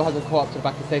the grid still hasn't caught up to the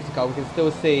back of the safety car. We can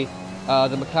still see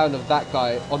the McLaren of that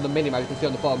guy on the mini-map, you can see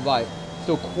on the bottom right,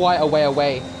 still quite a way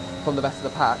away from the rest of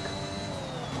the pack.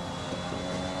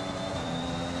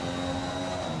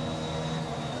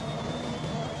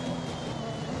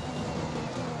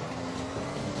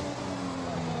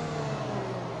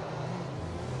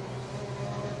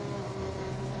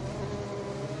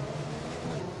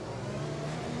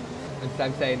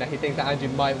 Sam saying that he thinks that Andrew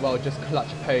might well just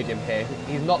clutch a podium here.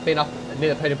 He's not been up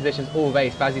near the podium positions all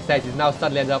race, but as he says, he's now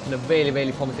suddenly ended up in a really,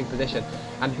 really promising position.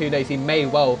 And who knows, he may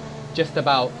well just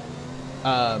about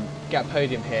get a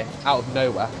podium here out of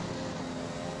nowhere.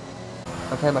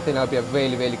 And for him, I think that would be a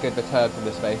really, really good return from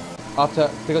this race.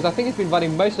 because I think he's been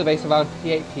running most of the race around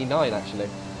P8, P9 actually.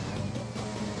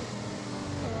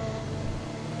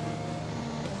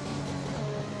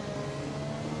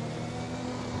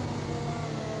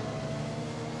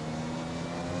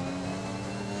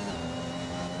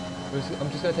 I'm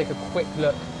just going to take a quick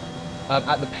look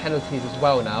at the penalties as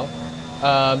well now,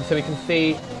 so we can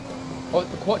see. Oh,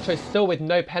 the Quattro is still with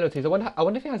no penalties. I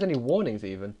wonder if he has any warnings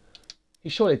even. He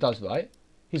surely does, right?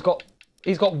 He's got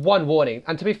one warning,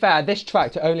 and to be fair, this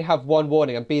track to only have one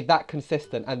warning and be that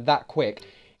consistent and that quick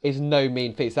is no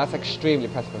mean feat. So that's extremely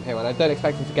impressive from him, and I don't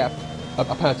expect him to get a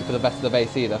penalty for the rest of the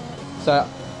race either. So,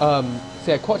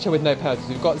 yeah, Quattro with no penalties.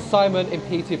 We've got Simon in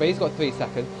P2, but he's got 3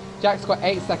 seconds. Jack's got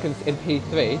 8 seconds in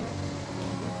P3.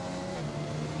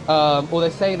 Although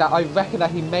saying that, I reckon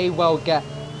that he may well get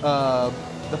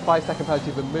the 5-second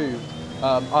penalty removed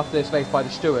after this race by the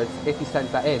stewards if he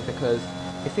sends that in, because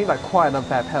it seemed like quite an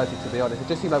unfair penalty, to be honest. It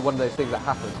just seemed like one of those things that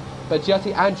happened. But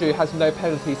GRT Andrew has no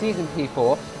penalties. He's in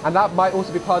P4, and that might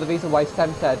also be part of the reason why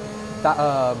Sem said that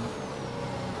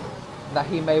that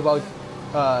he may well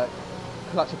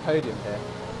clutch a podium here.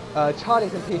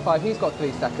 Charlie's in P5. He's got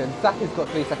 3 seconds. Zach has got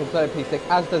 3 seconds. Third in P6,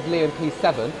 as does Leo in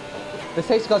P7. The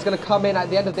safety car is going to come in at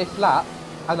the end of this lap,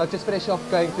 and I'll just finish off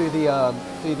going through the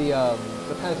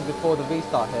penalty before the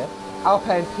restart here.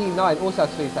 Alpha in P9 also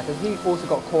has 3 seconds. He also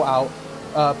got caught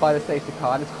out by the safety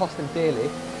car, and it's cost him dearly.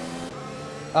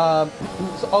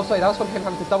 Oh, sorry, that was from him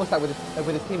having to double stack with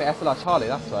his teammate SLR Charlie,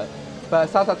 that's right. But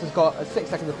Southampton's got 6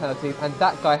 seconds of penalties, and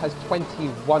that guy has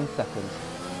 21 seconds.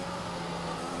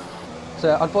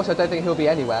 So unfortunately, I don't think he'll be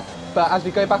anywhere. But as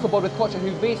we go back on board with Quattro,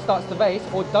 who restarts the race,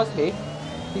 or does he?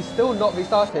 He's still not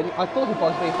restarted. I thought he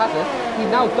was, but he hasn't. He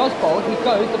now does bowl. He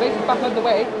goes. The race is back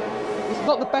underway. It's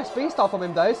not the best restart from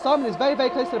him though. Simon is very, very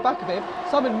close to the back of him.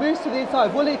 Simon moves to the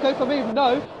inside. Will he go for a move?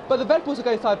 No. But the Red Bulls are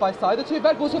going side by side. The 2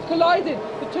 Red Bulls have collided.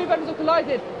 The 2 Red Bulls have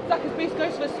collided. Zach's Beast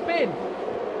goes for a spin.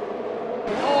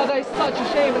 Oh, that is such a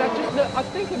shame. And I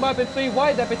think it might have been 3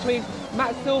 wide there between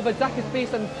Matt Silver, Zach's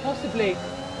Beast, and possibly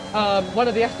one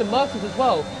of the Aston Martins as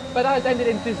well. But that has ended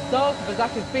in disaster for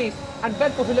Zach's Beast. And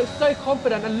Red Bull, who looked so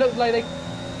confident and looked like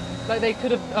they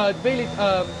could have really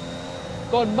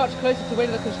gone much closer to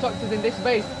winning the Constructors in this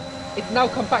race, it's now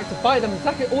come back to bite them.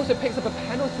 Zach also picks up a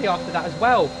penalty after that as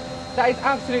well. That is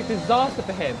absolute disaster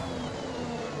for him.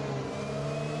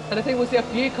 And I think we'll see a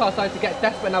few cars starting to get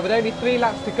desperate now with only 3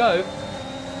 laps to go,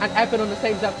 and everyone on the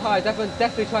same set of tyres. Everyone's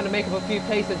definitely trying to make up a few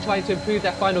pace and trying to improve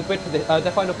their final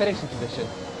their final finishing position.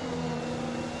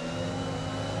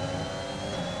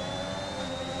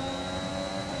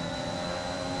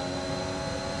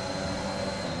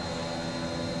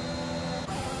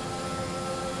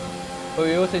 But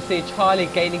we also see Charlie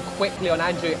gaining quickly on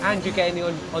Andrew, Andrew gaining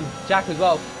on Jack as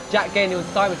well, Jack gaining on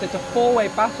Simon. So it's a 4-way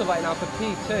battle right now for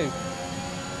P2.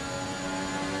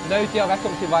 No DRS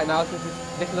obviously right now, since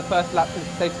this is the first lap since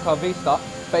the safety car restart.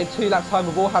 But in 2 laps time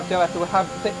we will have DRS, so we'll have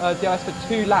DRS for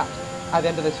 2 laps at the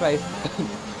end of this race.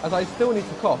 As I still need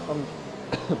to cough. I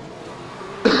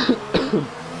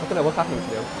don't know what's happening to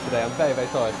me today, I'm very, very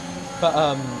sorry.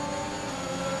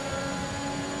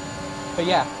 But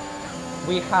yeah,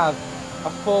 we have a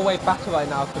 4-way battle right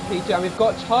now for P2, and we've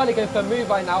got Charlie going for a move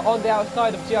right now on the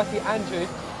outside of GRT Andrew.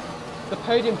 The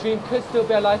podium dream could still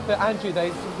be alive for Andrew though,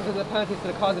 because of the penalties to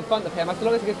the cars in front of him. As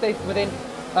long as he can stay within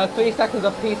 3 seconds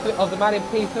of P3, of the man in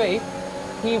P3,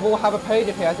 he will have a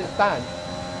podium here as it stands.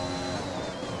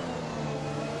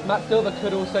 Matt Silver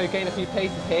could also gain a few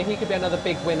paces here. He could be another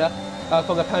big winner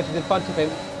from the penalties in front of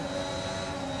him,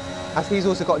 as he's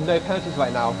also got no penalties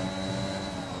right now.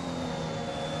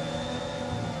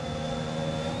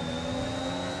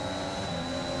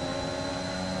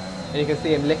 And you can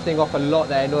see him lifting off a lot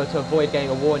there in order to avoid getting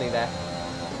a warning there.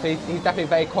 So he's definitely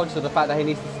very conscious of the fact that he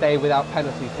needs to stay without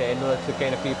penalties here in order to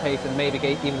gain a few pace and maybe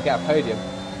even get a podium.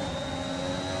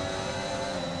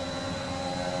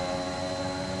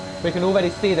 We can already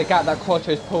see the gap that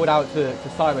Quattro's pulled out to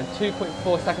Simon.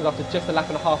 2.4 seconds after just a lap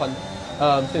and a half on,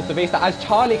 since the restart. As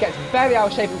Charlie gets very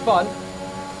out of shape in front.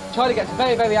 Charlie gets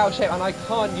very, very out of shape, and I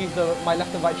can't use my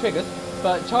left and right triggers.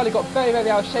 But Charlie got very,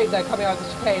 very out of shape there coming out of the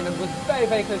chicane and was very,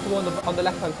 very close to on the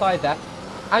left-hand side there.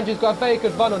 Andrew's got a very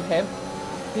good run on him.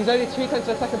 He's only 0.2 of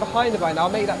a second behind him right now.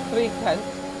 I'll make that 0.3.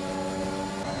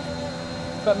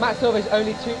 But Matt Silver is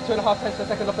only 2.5 tenths of a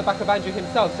second off the back of Andrew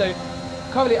himself. So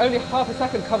currently only half a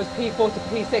second covers P4 to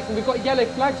P6. And we've got yellow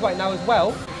flags right now as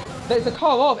well. There's a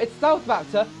car off. It's South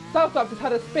Raptor. South Raptor's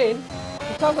had a spin.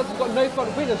 South Raptor's got no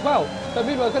front wing as well. But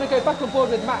meanwhile, we're going to go back on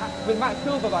board with Matt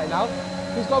Silver right now.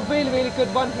 He's got a really, really good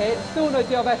run here. Still no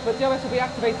DRS, but DRS will be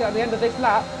activated at the end of this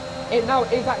lap. It now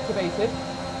is activated.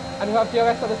 And we'll have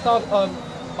DRS at the start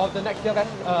of the next DRS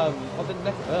of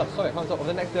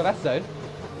the next DRS zone.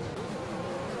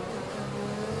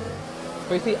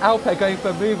 We see Alper going for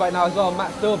a move right now as well.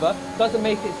 Matt Silver doesn't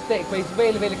make it stick, but he's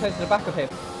really, really close to the back of him.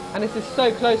 And this is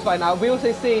so close right now. We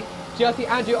also see GRT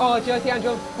Andrew. Oh, GRT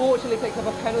Andrew unfortunately picks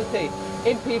up a penalty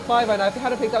in P5 right now. If he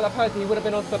hadn't picked up that penalty, he would have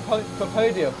been on for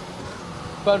podium.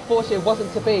 But unfortunately, it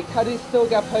wasn't to be. Can he still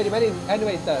get a podium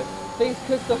anyways, though? Things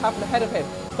could still happen ahead of him.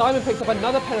 Simon picks up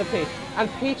another penalty, and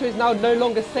Peter is now no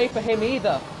longer safe for him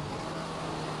either.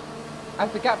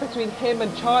 As the gap between him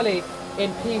and Charlie in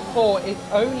P4 is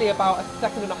only about a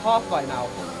second and a half right now,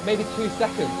 maybe 2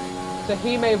 seconds. So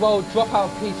he may well drop out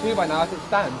of P2 right now as it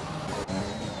stands.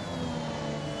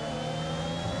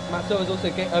 Matt Silver's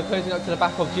also closing up to the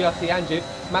back of GRC Andrew.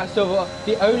 Matt Silver,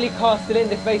 the only car still in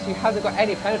this race who hasn't got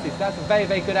any penalties. So that's a very,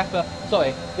 very good effort.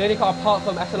 Sorry, the only car apart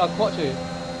from SLR Quattro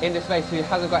in this race who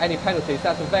hasn't got any penalties. So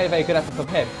that's a very, very good effort from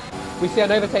him. We see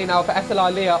an overtake now for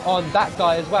SLR Leah on that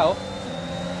guy as well.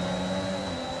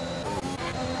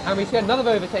 And we see another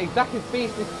overtake. Zacchaeus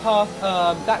Beast is past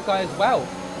that guy as well.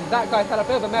 That guy's had a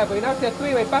bit of a mare, but we now see a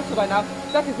three-way battle right now.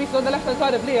 Zacchaeus Beast is on the left-hand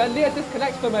side of Leah. Leah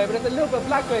disconnects for a moment. There's a little bit of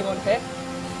lag going on here.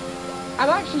 And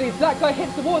actually, that guy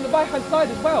hits the wall on the right-hand side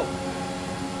as well.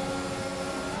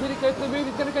 Did he go for the move?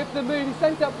 He's going to go for the move. He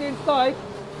sends it up the inside.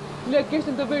 Leah gives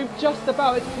him the room just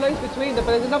about. It's close between them,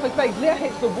 but there's enough space. Leah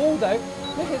hits the wall, though.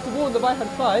 Leah hits the wall on the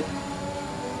right-hand side.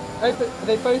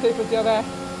 They both open DRS.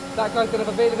 That guy's going to have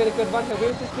a really, really good run here. We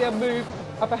also see a move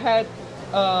up ahead.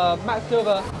 Matt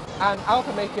Silver and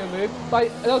Alpha making a move.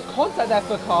 But there was contact there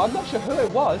for a car. I'm not sure who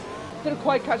it was. Didn't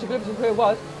quite catch a glimpse of who it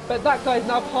was. But that guy is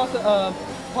now past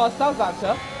South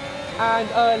Raptor.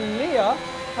 And Leah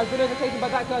has been overtaken by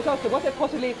that guy as well. So was it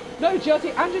possibly... No,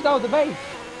 GRT Andrew's out of the race.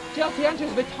 GRT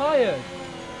Andrew's retired.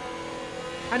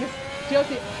 And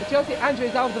GRT Andrew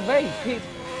is out of the race.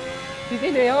 He's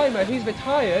in AI mode, he's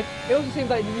retired. It also seems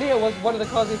like Leah was one of the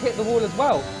cars who hit the wall as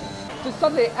well. So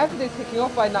suddenly everything's kicking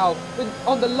off right now.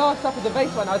 On the last lap of the race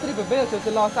right now, I didn't even realise it was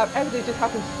the last lap. Everything just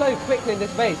happened so quickly in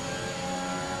this race.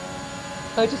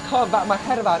 I just can't wrap my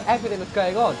head around everything that's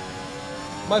going on.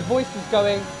 My voice is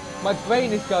going, my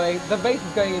brain is going, the race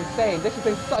is going insane. This has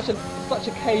been such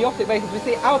a chaotic race. As we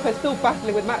see Alpha still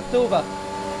battling with Matt Silver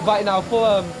right now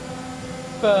for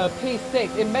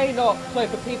P6, it may not, sorry,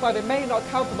 for P5, it may not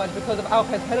count for much because of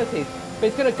Alpe's penalties, but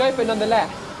he's going to go for it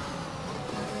nonetheless.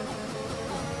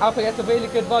 Alpe gets a really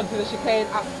good run through the chicane.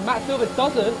 Matt Silver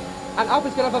doesn't, and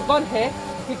Alpe's going to have a run here.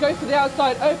 He goes to the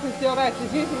outside, opens DRS,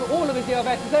 he's using all of his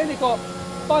DRS, he's only got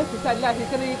 5% left. He's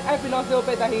going to use every last little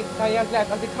bit that he has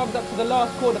left as he comes up to the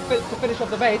last corner to finish off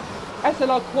the race.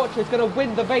 SLR Quattro is going to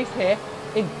win the race here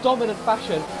in dominant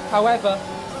fashion. However,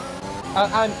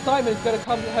 and Simon's going to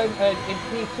come home in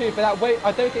P2, but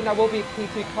I don't think that will be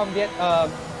P2 come the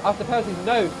after penalties.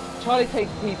 No, Charlie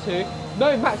takes P2.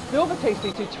 No, Matt Silver takes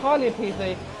P2. Charlie in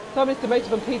P3. Simon's demoted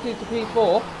from P2 to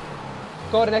P4.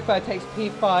 Golden Eggfire takes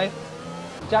P5.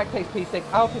 Jack takes P6.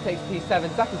 Alpha takes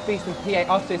P7. Zach is Beast in P8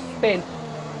 after his spin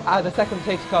at the second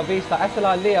safety car restart.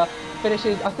 SLR Leah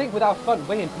finishes, I think, without front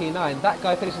wing in P9. That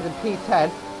guy finishes in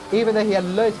P10. Even though he had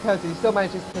loads of penalties, he still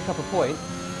manages to pick up a point.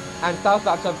 And South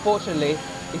Raptor, unfortunately,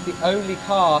 is the only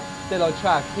car still on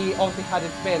track. He obviously had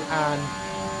his spin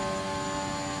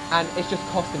and it's just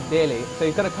cost him dearly. So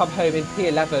he's going to come home in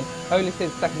P11, only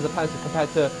 6 seconds of penalties compared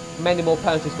to many more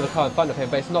penalties for the car in front of him,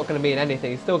 but it's not going to mean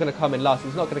anything. He's still going to come in last.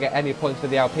 He's not going to get any points for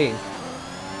the Alpines.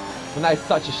 And that is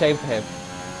such a shame for him.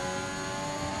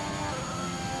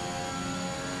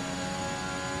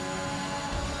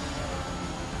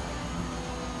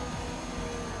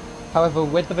 However,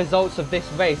 with the results of this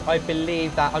race, I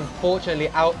believe that unfortunately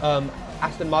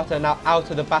Aston Martin are now out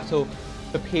of the battle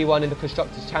for P1 in the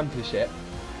Constructors' Championship,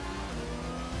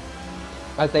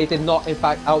 as they did not in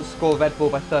fact outscore Red Bull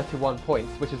by 31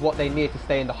 points, which is what they need to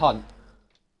stay in the hunt.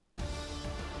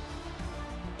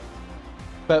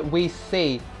 But we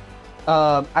see,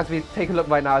 as we take a look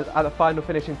right now at the final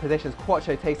finishing positions,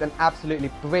 Quattro takes an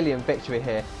absolutely brilliant victory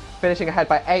here, finishing ahead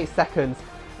by 8 seconds,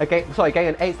 getting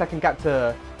an 8-second gap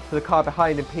to the car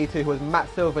behind in P2, who was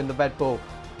Matt Silver in the Red Bull.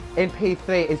 In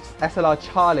P3 is SLR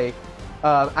Charlie,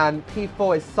 and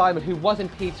P4 is Simon, who was in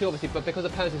P2 obviously, but because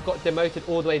of penalties got demoted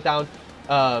all the way down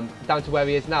to where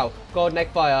he is now. Golden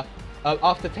Eggfire,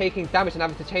 after taking damage and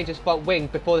having to change his front wing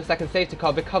before the second safety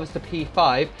car, recovers to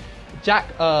P5. Jack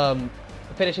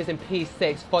finishes in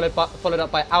P6, followed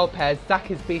up by Alpez. Zach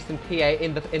is Beast in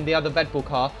P8 in the other Red Bull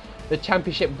car. The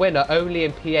championship winner only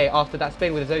in P8 after that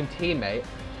spin with his own teammate.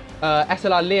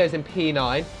 SLR Leo's in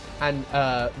P9, and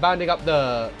rounding up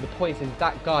the points is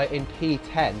that guy in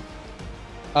P10.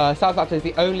 South Raptor is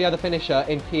the only other finisher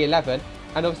in P11,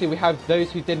 and obviously we have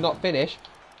those who did not finish.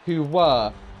 who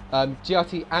were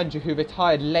GRT Andrew, who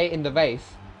retired late in the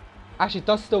race, actually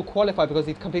does still qualify because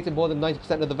he completed more than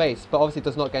 90% of the race, but obviously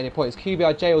does not get any points.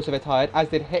 QBRJ also retired, as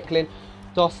did Hicklin,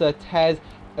 Dosser, Tez,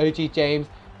 OG James,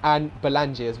 and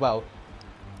Belangi as well.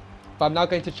 But I'm now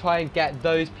going to try and get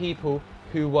those people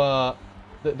who were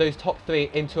those top 3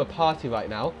 into a party right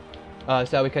now,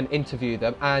 so we can interview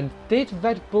them. And did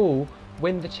Red Bull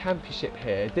win the championship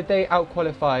here? Did they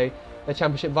out-qualify the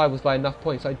championship rivals by enough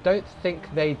points? I don't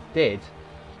think they did.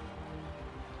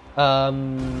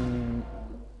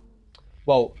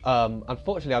 Well,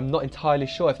 unfortunately, I'm not entirely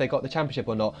sure if they got the championship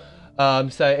or not.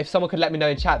 So if someone could let me know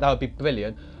in chat, that would be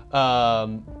brilliant.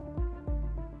 But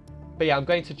yeah, I'm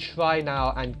going to try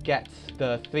now and get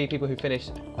the 3 people who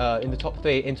finished in the top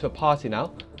 3 into a party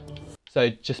now. So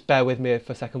just bear with me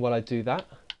for a second while I do that.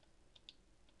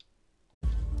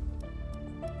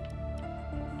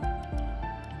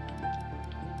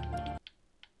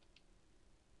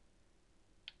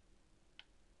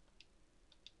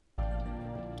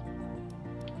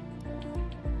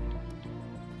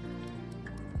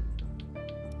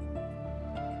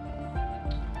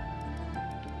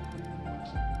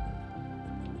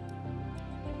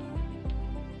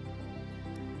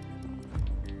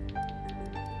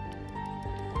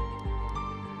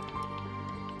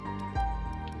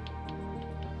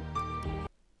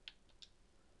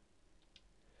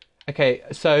 Okay,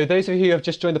 so those of you who have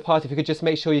just joined the party, if you could just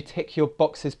make sure you tick your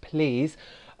boxes, please,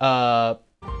 so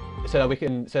that we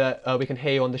can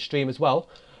hear you on the stream as well.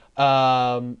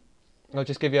 I'll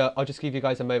just give you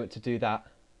guys a moment to do that.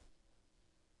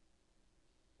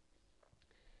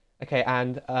 Okay,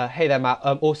 and hey there, Matt.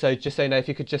 Also, just so you know, if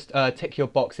you could just tick your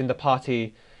box in the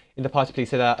party, please,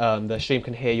 so that the stream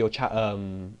can hear your chat.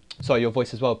 Sorry, your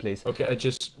voice as well, please. Okay, I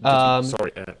just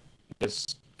sorry.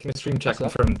 Just can the stream chat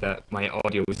confirm that my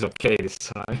audio is okay this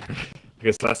time?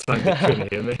 Because last time they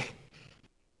couldn't hear me.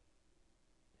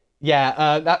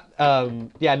 Yeah,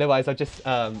 yeah, no worries. I'll just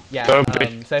yeah.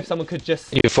 So if someone could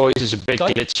just. Your voice is a bit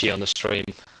glitchy on the stream.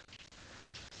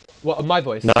 What, my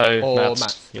voice? No, or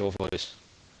Matt's. Your voice.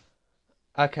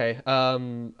 Okay.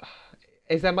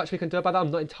 Is there much we can do about that? I'm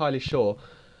not entirely sure.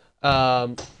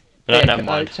 No, never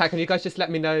mind. Chat, can you guys just let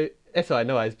me know? It's alright,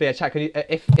 no worries. But yeah, chat, can you,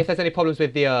 if there's any problems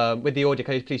with the audio,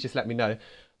 can you please just let me know?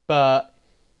 But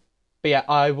yeah,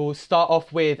 I will start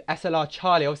off with SLR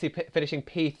Charlie, obviously finishing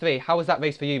P3. How was that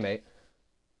race for you, mate?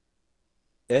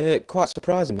 Quite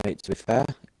surprising, mate, to be fair.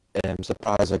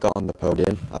 Surprised I got on the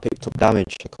podium. I picked up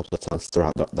damage a couple of times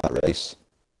throughout that race.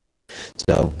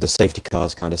 So the safety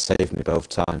cars kind of saved me both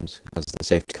times. As the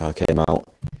safety car came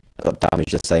out, I got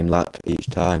damaged the same lap each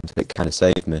time, so it kind of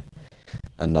saved me.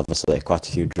 And obviously quite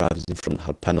a few drivers in front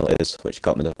had penalties, which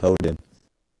got me the podium.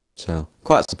 So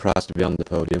quite surprised to be on the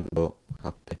podium, but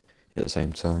happy at the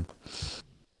same time.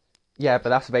 Yeah, but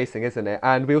that's racing, isn't it?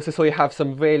 And we also saw you have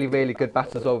some really, really good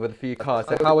battles as well with a few cars.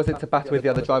 So how was it to battle with the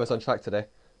other drivers on track today?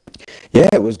 Yeah,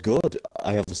 it was good.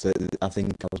 I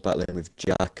think I was battling with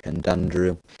Jack and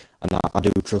Andrew, and I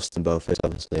do trust them both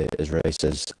as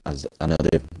racers, as I know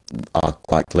they are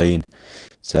quite clean.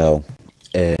 So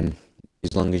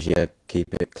as long as you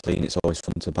keep it clean, it's always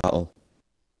fun to battle.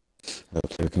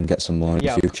 Hopefully we can get some more in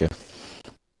the future.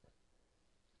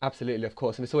 Absolutely, of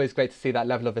course, and it's always great to see that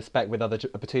level of respect with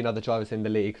between other drivers in the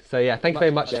league. So yeah, thank you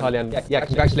very much, Charlie, and yeah,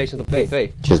 congratulations on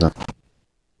P3. Cheers, man.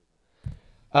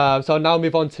 So I'll now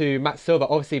move on to Matt Silver,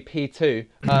 obviously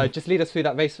P2. Just lead us through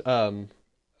that race,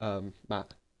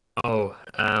 Matt. Oh,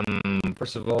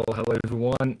 first of all, hello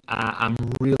everyone. I'm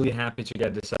really happy to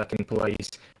get the second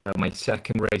place, my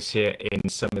second race here in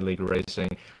Summit League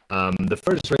Racing. The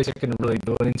first race I couldn't really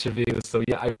do an interview, so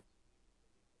yeah, I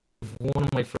won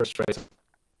my first race.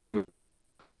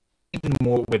 Even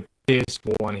more with this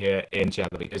one here in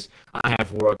Java, because I have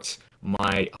worked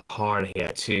my heart here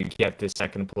to get this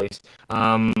second place.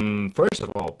 First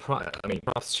of all,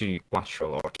 props to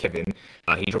Quattro or Kevin.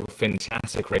 He drove a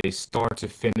fantastic race, start to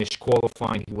finish,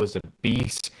 qualifying. He was a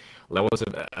beast. That was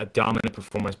a dominant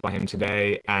performance by him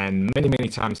today, and many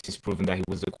times he's proven that he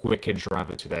was a quicker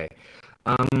driver today.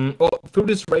 Well, through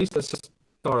this race, let's just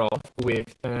start off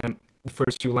with the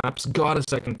first few laps. Got a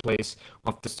second place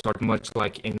off the start, much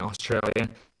like in Australia.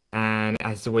 And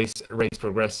as the race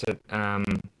progressed,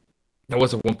 there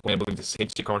was at one point, I believe the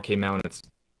safety car came out, and it's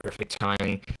perfect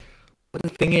timing. But the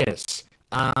thing is,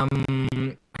 I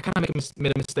kind of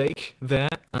made a mistake there.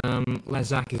 Let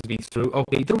Zach is beat through.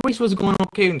 Okay, the race was going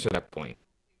okay until that point.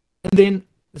 And then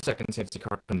the second safety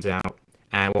car comes out.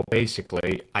 And well,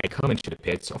 basically, I come into the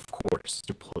pits, of course,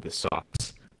 to pull the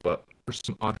socks. But for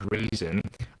some odd reason,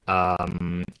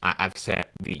 I've set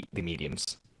the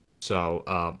mediums. So,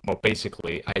 well,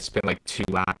 basically, I spent like 2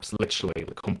 laps literally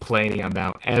complaining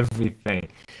about everything,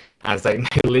 as I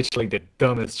made literally the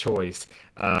dumbest choice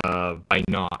by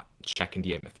not checking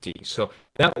the MFD. So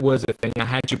that was the thing. I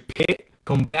had to pit,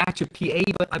 come back to PA,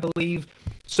 but I believe.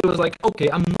 So it was like, okay,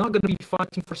 I'm not gonna be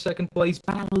fighting for second place,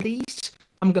 but at least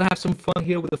I'm gonna have some fun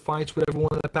here with the fights with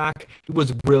everyone in the back. It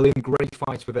was brilliant, great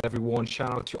fights with everyone.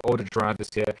 Shout out to all the drivers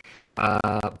here.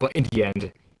 But in the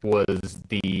end, was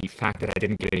the fact that I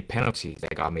didn't get any penalties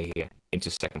that got me here into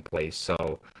second place.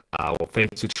 So we'll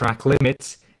finish to track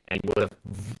limits, and it was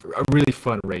a really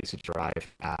fun race to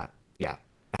drive. Yeah,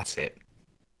 that's it.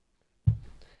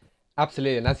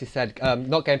 Absolutely, and as you said,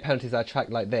 not getting penalties at a track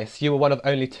like this, you were one of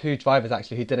only 2 drivers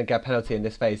actually who didn't get a penalty in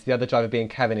this race, the other driver being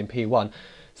Kevin in P1.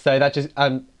 So that just,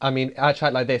 I mean, at a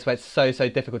track like this where it's so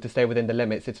difficult to stay within the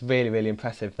limits, it's really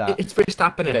impressive that It's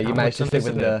Verstappen and you managed to Hamilton,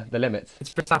 stay within the limits.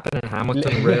 It's Verstappen and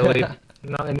Hamilton, really.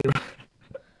 Not any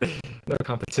no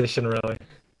competition, really.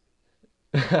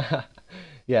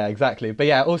 Yeah, exactly. But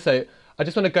yeah, also, I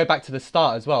just want to go back to the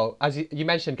start as well. As you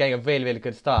mentioned, getting a really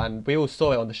good start, and we all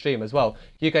saw it on the stream as well.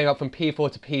 You going up from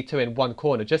P4 to P2 in one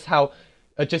corner.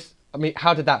 I mean,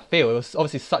 how did that feel? It was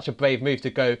obviously such a brave move to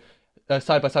go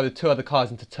side by side with 2 other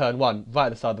cars into turn 1 right at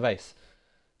the start of the race.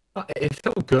 It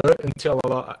felt good until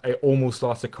I almost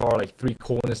lost the car like 3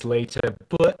 corners later,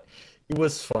 but it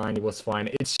was fine. It was fine.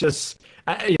 It's just,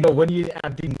 when you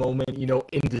at the moment,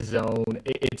 in the zone,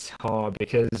 it's hard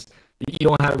because you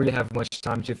don't really have much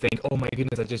time to think, oh my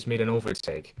goodness, I just made an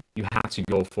overtake. You have to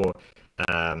go for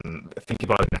think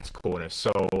about the next corner.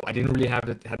 So I didn't really have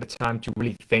the time to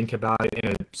really think about it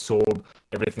and absorb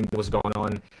everything that was going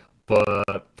on.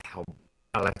 But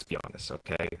let's be honest,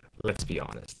 okay? Let's be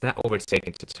honest. That overtake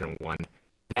into turn 1,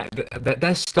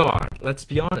 that start, let's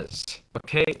be honest,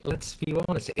 okay? Let's be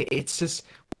honest. It's just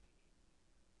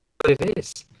what it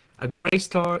is. A great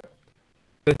start.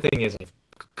 The thing is, I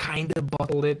kind of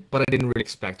bottled it, but I didn't really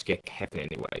expect to get Kevin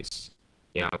anyways.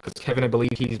 Yeah, because Kevin, I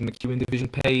believe he's McEwen division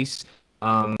pace.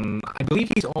 I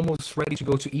believe he's almost ready to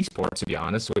go to esports, to be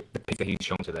honest, with the pick that he's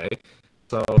shown today.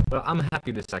 So I'm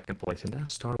happy with second place, and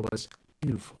that start was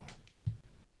beautiful.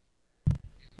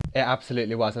 It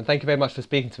absolutely was, and thank you very much for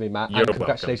speaking to me, Matt. You're and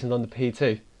congratulations welcome. on the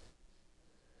P2.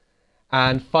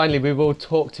 And finally, we will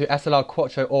talk to SLR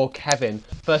Quattro or Kevin.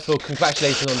 First of all,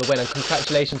 congratulations on the win, and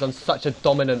congratulations on such a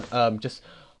dominant just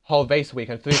whole race week,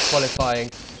 and through qualifying,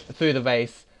 through the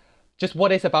race. Just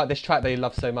what is about this track that you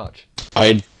love so much?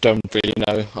 I don't really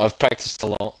know. I've practiced a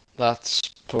lot. That's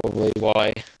probably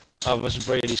why. I was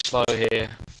really slow here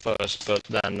first, but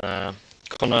then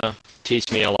Connor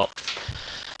teach me a lot.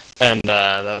 And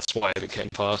that's why I became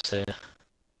fast here.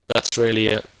 That's really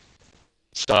it.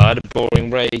 So I had a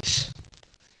boring race,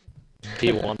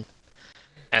 P1.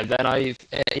 And then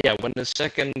when the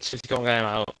second safety car came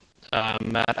out,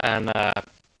 Matt and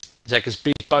Zekers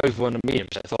beat both won the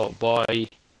mediums. I thought, why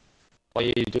are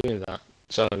you doing that?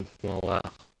 So,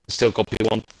 still got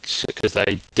P1 because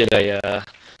they did a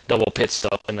double pit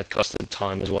stop and it cost them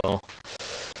time as well.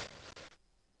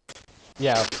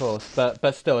 Yeah, of course,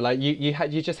 but still, like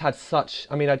you just had such.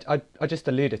 I mean, I just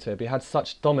alluded to it, but you had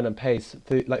such dominant pace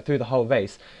through the whole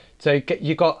race. So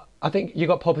I think you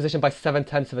got pole position by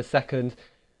 0.7 of a second.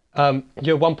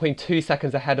 You're 1.2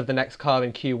 seconds ahead of the next car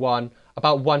in Q1,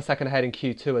 about 1 second ahead in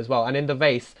Q2 as well. And in the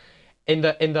race,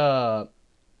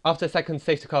 after the second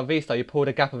safety car restart, you pulled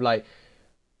a gap of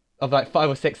 5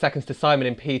 or 6 seconds to Simon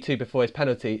in P2 before his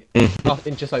penalty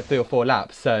in just 3 or 4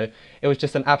 laps. So it was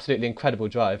just an absolutely incredible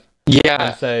drive. Yeah,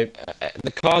 and so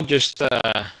the car just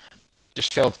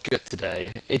felt good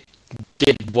today. It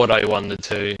did what I wanted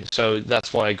to, so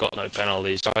that's why I got no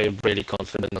penalties. I'm really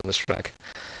confident on this track.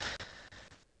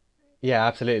 Yeah,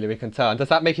 absolutely, we can tell. And does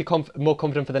that make you more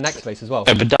confident for the next race as well?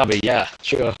 Abu Dhabi, yeah,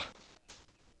 sure.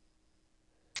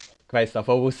 Great stuff.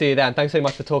 Well, we'll see you then. Thanks so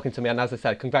much for talking to me. And as I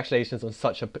said, congratulations on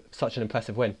such an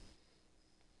impressive win.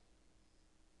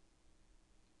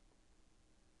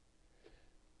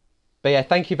 But yeah,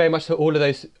 thank you very much to all of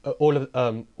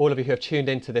you who have tuned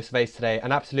into this race today.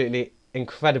 An absolutely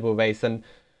incredible race, and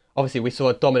obviously we saw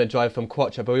a dominant drive from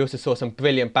Quattro, but we also saw some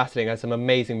brilliant battling and some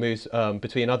amazing moves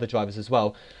between other drivers as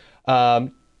well.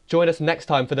 Join us next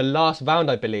time for the last round,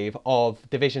 I believe, of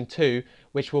Division 2,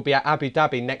 which will be at Abu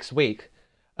Dhabi next week.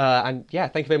 And yeah,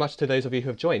 thank you very much to those of you who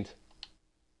have joined.